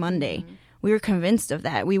first Monday. We were convinced of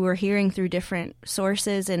that. We were hearing through different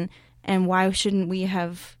sources, and why shouldn't we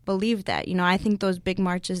have believed that? I think those big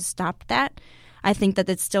marches stopped that. I think that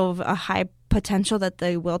it's still a high potential that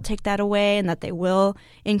they will take that away and that they will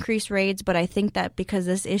increase raids. But I think that because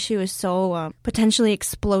this issue is so potentially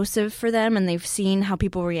explosive for them, and they've seen how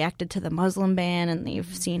people reacted to the Muslim ban, and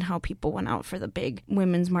they've seen how people went out for the big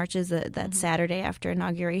women's marches that Saturday after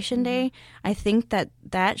Inauguration Day, I think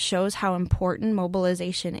that shows how important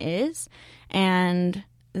mobilization is, and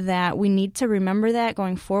that we need to remember that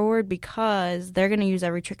going forward, because they're going to use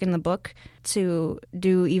every trick in the book to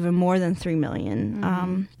do even more than 3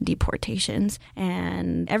 million deportations,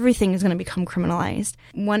 and everything is going to become criminalized.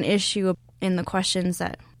 One issue in the questions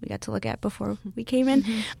that we got to look at before we came in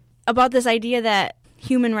about this idea that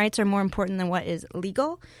human rights are more important than what is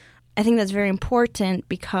legal, I think that's very important,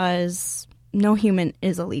 because no human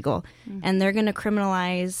is illegal, and they're going to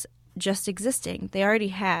criminalize just existing. They already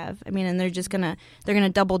have. I mean, and they're gonna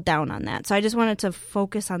double down on that. So I just wanted to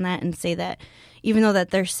focus on that and say that even though that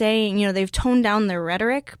they're saying, they've toned down their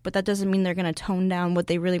rhetoric, but that doesn't mean they're going to tone down what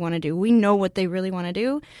they really want to do. We know what they really want to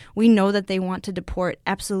do. We know that they want to deport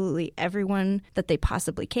absolutely everyone that they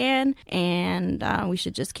possibly can, and we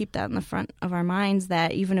should just keep that in the front of our minds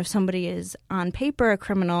that even if somebody is on paper a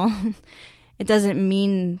criminal, it doesn't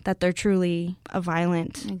mean that they're truly a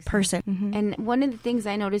violent person. Mm-hmm. And one of the things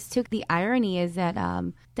I noticed too, the irony is that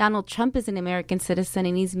Donald Trump is an American citizen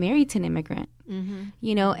and he's married to an immigrant.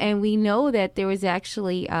 Mm-hmm. And we know that there was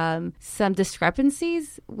actually some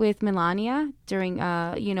discrepancies with Melania during,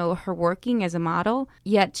 her working as a model,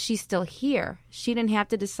 yet she's still here. She didn't have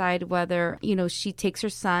to decide whether, she takes her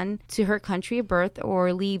son to her country of birth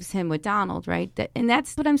or leaves him with Donald, right? And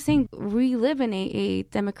that's what I'm saying. We live in a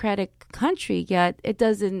democratic country, yet it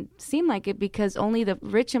doesn't seem like it because only the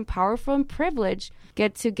rich and powerful and privileged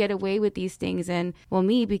get away with these things. And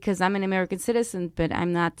me, because I'm an American citizen, but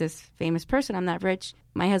I'm not this famous person, I'm not rich,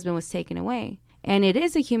 my husband was taken away. And it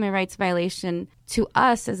is a human rights violation to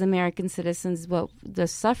us as American citizens, the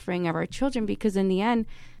suffering of our children, because in the end,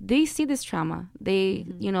 they see this trauma. They,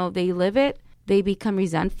 they live it. They become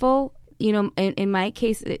resentful. In my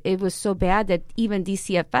case, it was so bad that even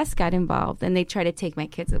DCFS got involved and they tried to take my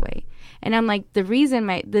kids away. And I'm like, the reason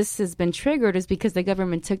this has been triggered is because the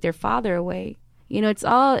government took their father away. It's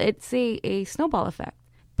a snowball effect.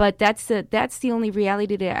 But that's the only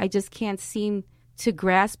reality that I just can't seem to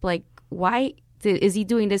grasp. Like, why is he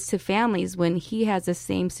doing this to families when he has the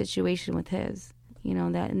same situation with his?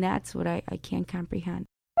 And that's what I can't comprehend.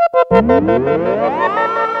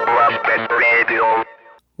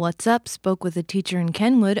 What's Up spoke with a teacher in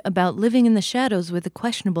Kenwood about living in the shadows with a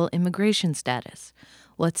questionable immigration status.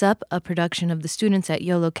 What's Up, a production of the students at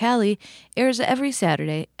YOLO Cali, airs every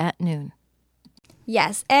Saturday at noon.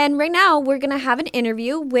 Yes, and right now we're going to have an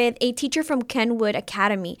interview with a teacher from Kenwood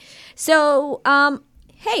Academy. So,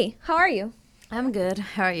 hey, how are you? I'm good.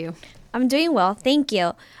 How are you? I'm doing well, thank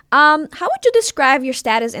you. How would you describe your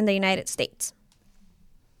status in the United States?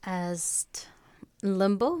 As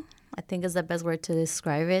limbo, I think is the best word to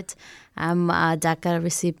describe it. I'm a DACA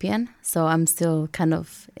recipient, so I'm still kind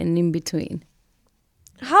of in between.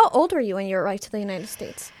 How old were you when you arrived to the United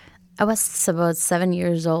States? I was about 7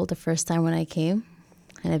 years old the first time when I came,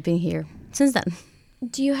 and I've been here since then.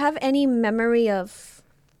 Do you have any memory of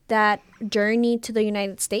that journey to the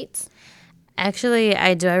United States? Actually,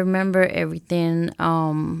 I do. I remember everything.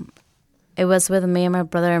 It was with me and my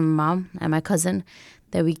brother and my mom and my cousin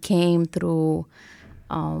that we came through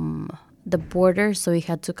the border, so we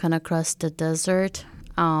had to kind of cross the desert.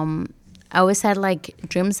 I always had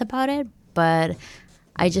dreams about it, but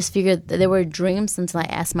I just figured that they were dreams until I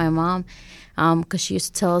asked my mom, because she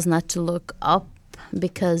used to tell us not to look up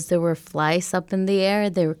because there were flies up in the air.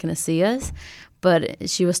 They were going to see us. But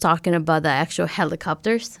she was talking about the actual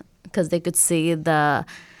helicopters because they could see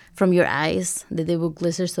from your eyes that they would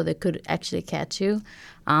glitter so they could actually catch you.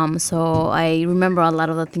 So I remember a lot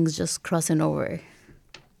of the things just crossing over.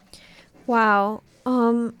 Wow.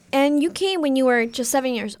 And you came when you were just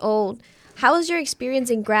 7 years old. How was your experience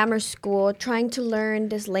in grammar school trying to learn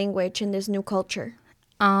this language and this new culture?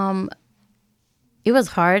 It was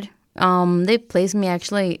hard. They placed me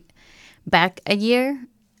actually back a year.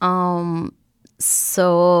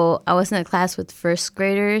 So I was in a class with first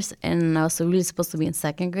graders, and I was really supposed to be in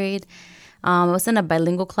second grade. I was in a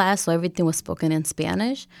bilingual class, so everything was spoken in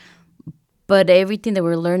Spanish. But everything that we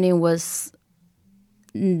were learning was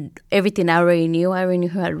everything I already knew. I already knew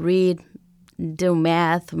how to read, do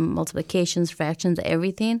math, multiplications, fractions,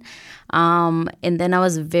 everything. And then I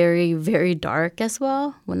was very, very dark as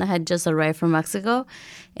well when I had just arrived from Mexico.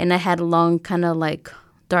 And I had long kind of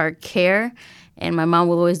dark hair. And my mom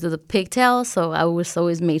would always do the pigtail, so I was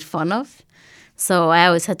always made fun of. So I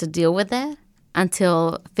always had to deal with that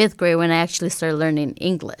until 5th grade when I actually started learning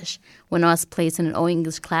English, when I was placed in an all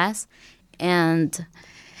English class. And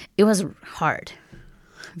it was hard,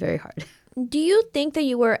 very hard. Do you think that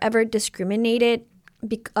you were ever discriminated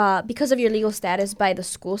because of your legal status by the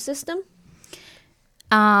school system?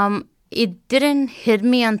 It didn't hit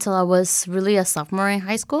me until I was really a sophomore in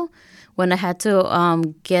high school, when I had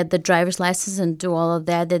to get the driver's license and do all of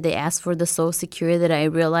that they asked for the Social Security, that I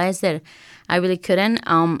realized that I really couldn't.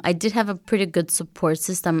 I did have a pretty good support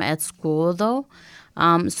system at school, though.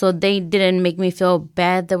 So they didn't make me feel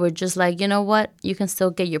bad. They were just like, you know what? You can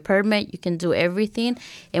still get your permit. You can do everything.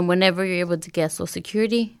 And whenever you're able to get Social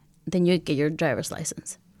Security, then you get your driver's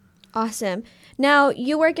license. Awesome. Now,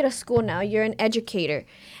 you work at a school now. You're an educator.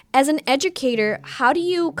 As an educator, how do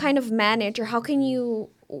you kind of manage, or how can you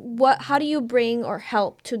how do you bring or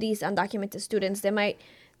help to these undocumented students that might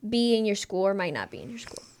be in your school or might not be in your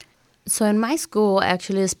school? So in my school,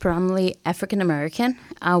 actually, is predominantly African American.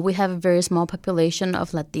 We have a very small population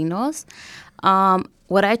of Latinos.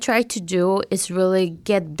 What I try to do is really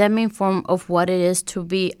get them informed of what it is to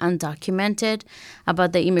be undocumented,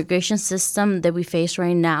 about the immigration system that we face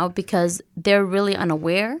right now, because they're really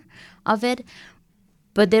unaware of it.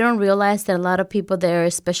 But they don't realize that a lot of people there,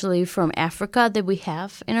 especially from Africa that we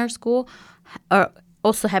have in our school, are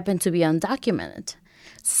also happen to be undocumented.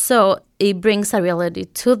 So it brings a reality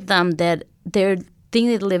to them that they think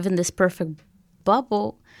they live in this perfect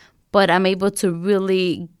bubble, but I'm able to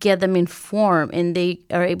really get them informed, and they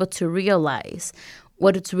are able to realize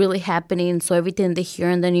what is really happening. So everything they hear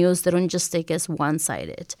in the news, they don't just take as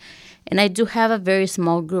one-sided. And I do have a very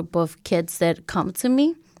small group of kids that come to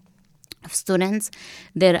me, of students,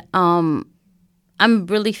 that I'm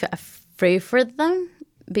really afraid for them,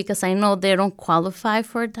 because I know they don't qualify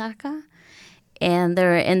for DACA. And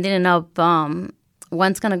they're ending up,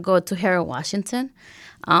 one's going to go to Harold Washington.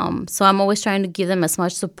 So I'm always trying to give them as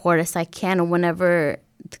much support as I can whenever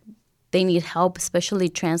they need help, especially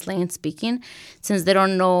translating and speaking, since they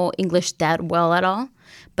don't know English that well at all.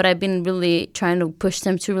 But I've been really trying to push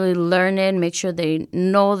them to really learn it, make sure they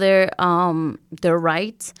know their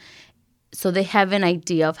rights, so they have an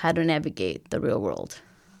idea of how to navigate the real world.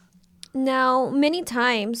 Now, many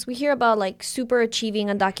times we hear about like super achieving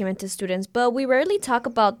undocumented students, but we rarely talk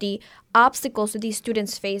about the obstacles that these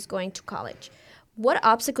students face going to college. What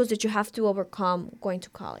obstacles did you have to overcome going to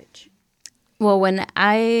college? Well, when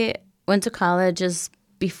I went to college is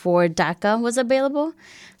before DACA was available.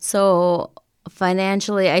 So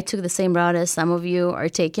financially, I took the same route as some of you are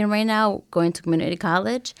taking right now, going to community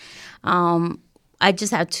college. I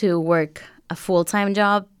just had to work a full-time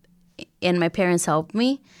job, and my parents helped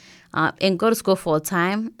me. And go to school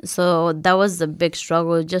full-time. So that was the big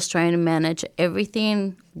struggle, just trying to manage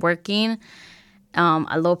everything, working,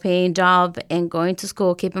 a low-paying job, and going to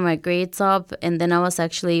school, keeping my grades up. And then I was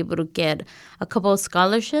actually able to get a couple of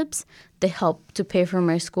scholarships that helped to pay for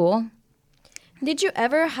my school. Did you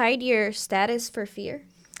ever hide your status for fear?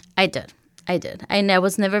 I did. I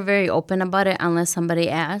was never very open about it unless somebody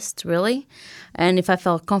asked, really. And if I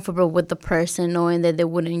felt comfortable with the person, knowing that they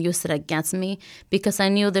wouldn't use it against me, because I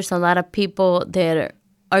knew there's a lot of people that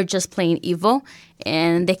are just plain evil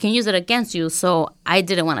and they can use it against you. So I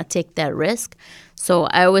didn't want to take that risk. So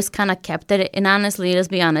I always kind of kept it. And honestly, let's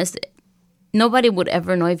be honest, nobody would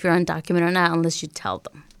ever know if you're undocumented or not unless you tell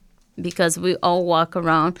them, because we all walk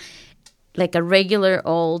around like a regular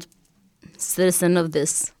old citizen of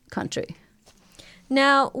this country.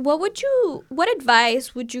 Now, what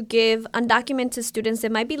advice would you give undocumented students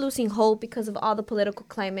that might be losing hope because of all the political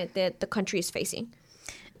climate that the country is facing?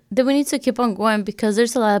 That we need to keep on going, because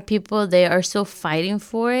there's a lot of people that are still fighting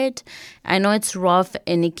for it. I know it's rough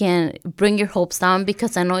and it can bring your hopes down,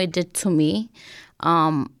 because I know it did to me.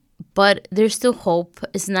 But there's still hope.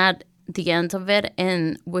 It's not the end of it,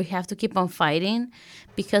 and we have to keep on fighting,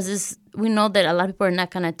 because we know that a lot of people are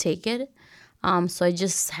not going to take it. So I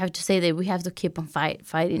just have to say that we have to keep on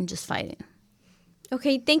fighting.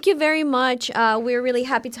 Okay, thank you very much. We're really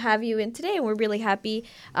happy to have you in today, and we're really happy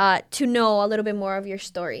to know a little bit more of your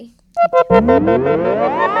story.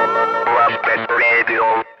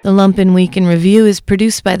 The Lumpen Week in Review is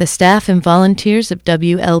produced by the staff and volunteers of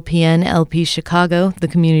WLPN LP Chicago, the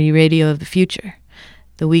community radio of the future.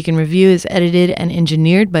 The Week in Review is edited and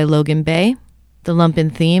engineered by Logan Bay. The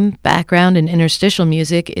Lumpen theme, background, and interstitial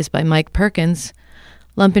music is by Mike Perkins.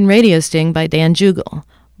 Lumpen Radio Sting by Dan Jugel.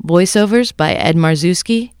 Voiceovers by Ed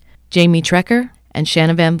Marzewski, Jamie Trecker, and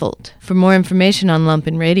Shanna Van Volt. For more information on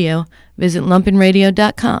Lumpen Radio, visit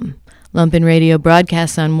lumpenradio.com. Lumpen Radio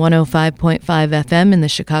broadcasts on 105.5 FM in the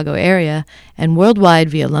Chicago area and worldwide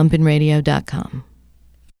via lumpenradio.com.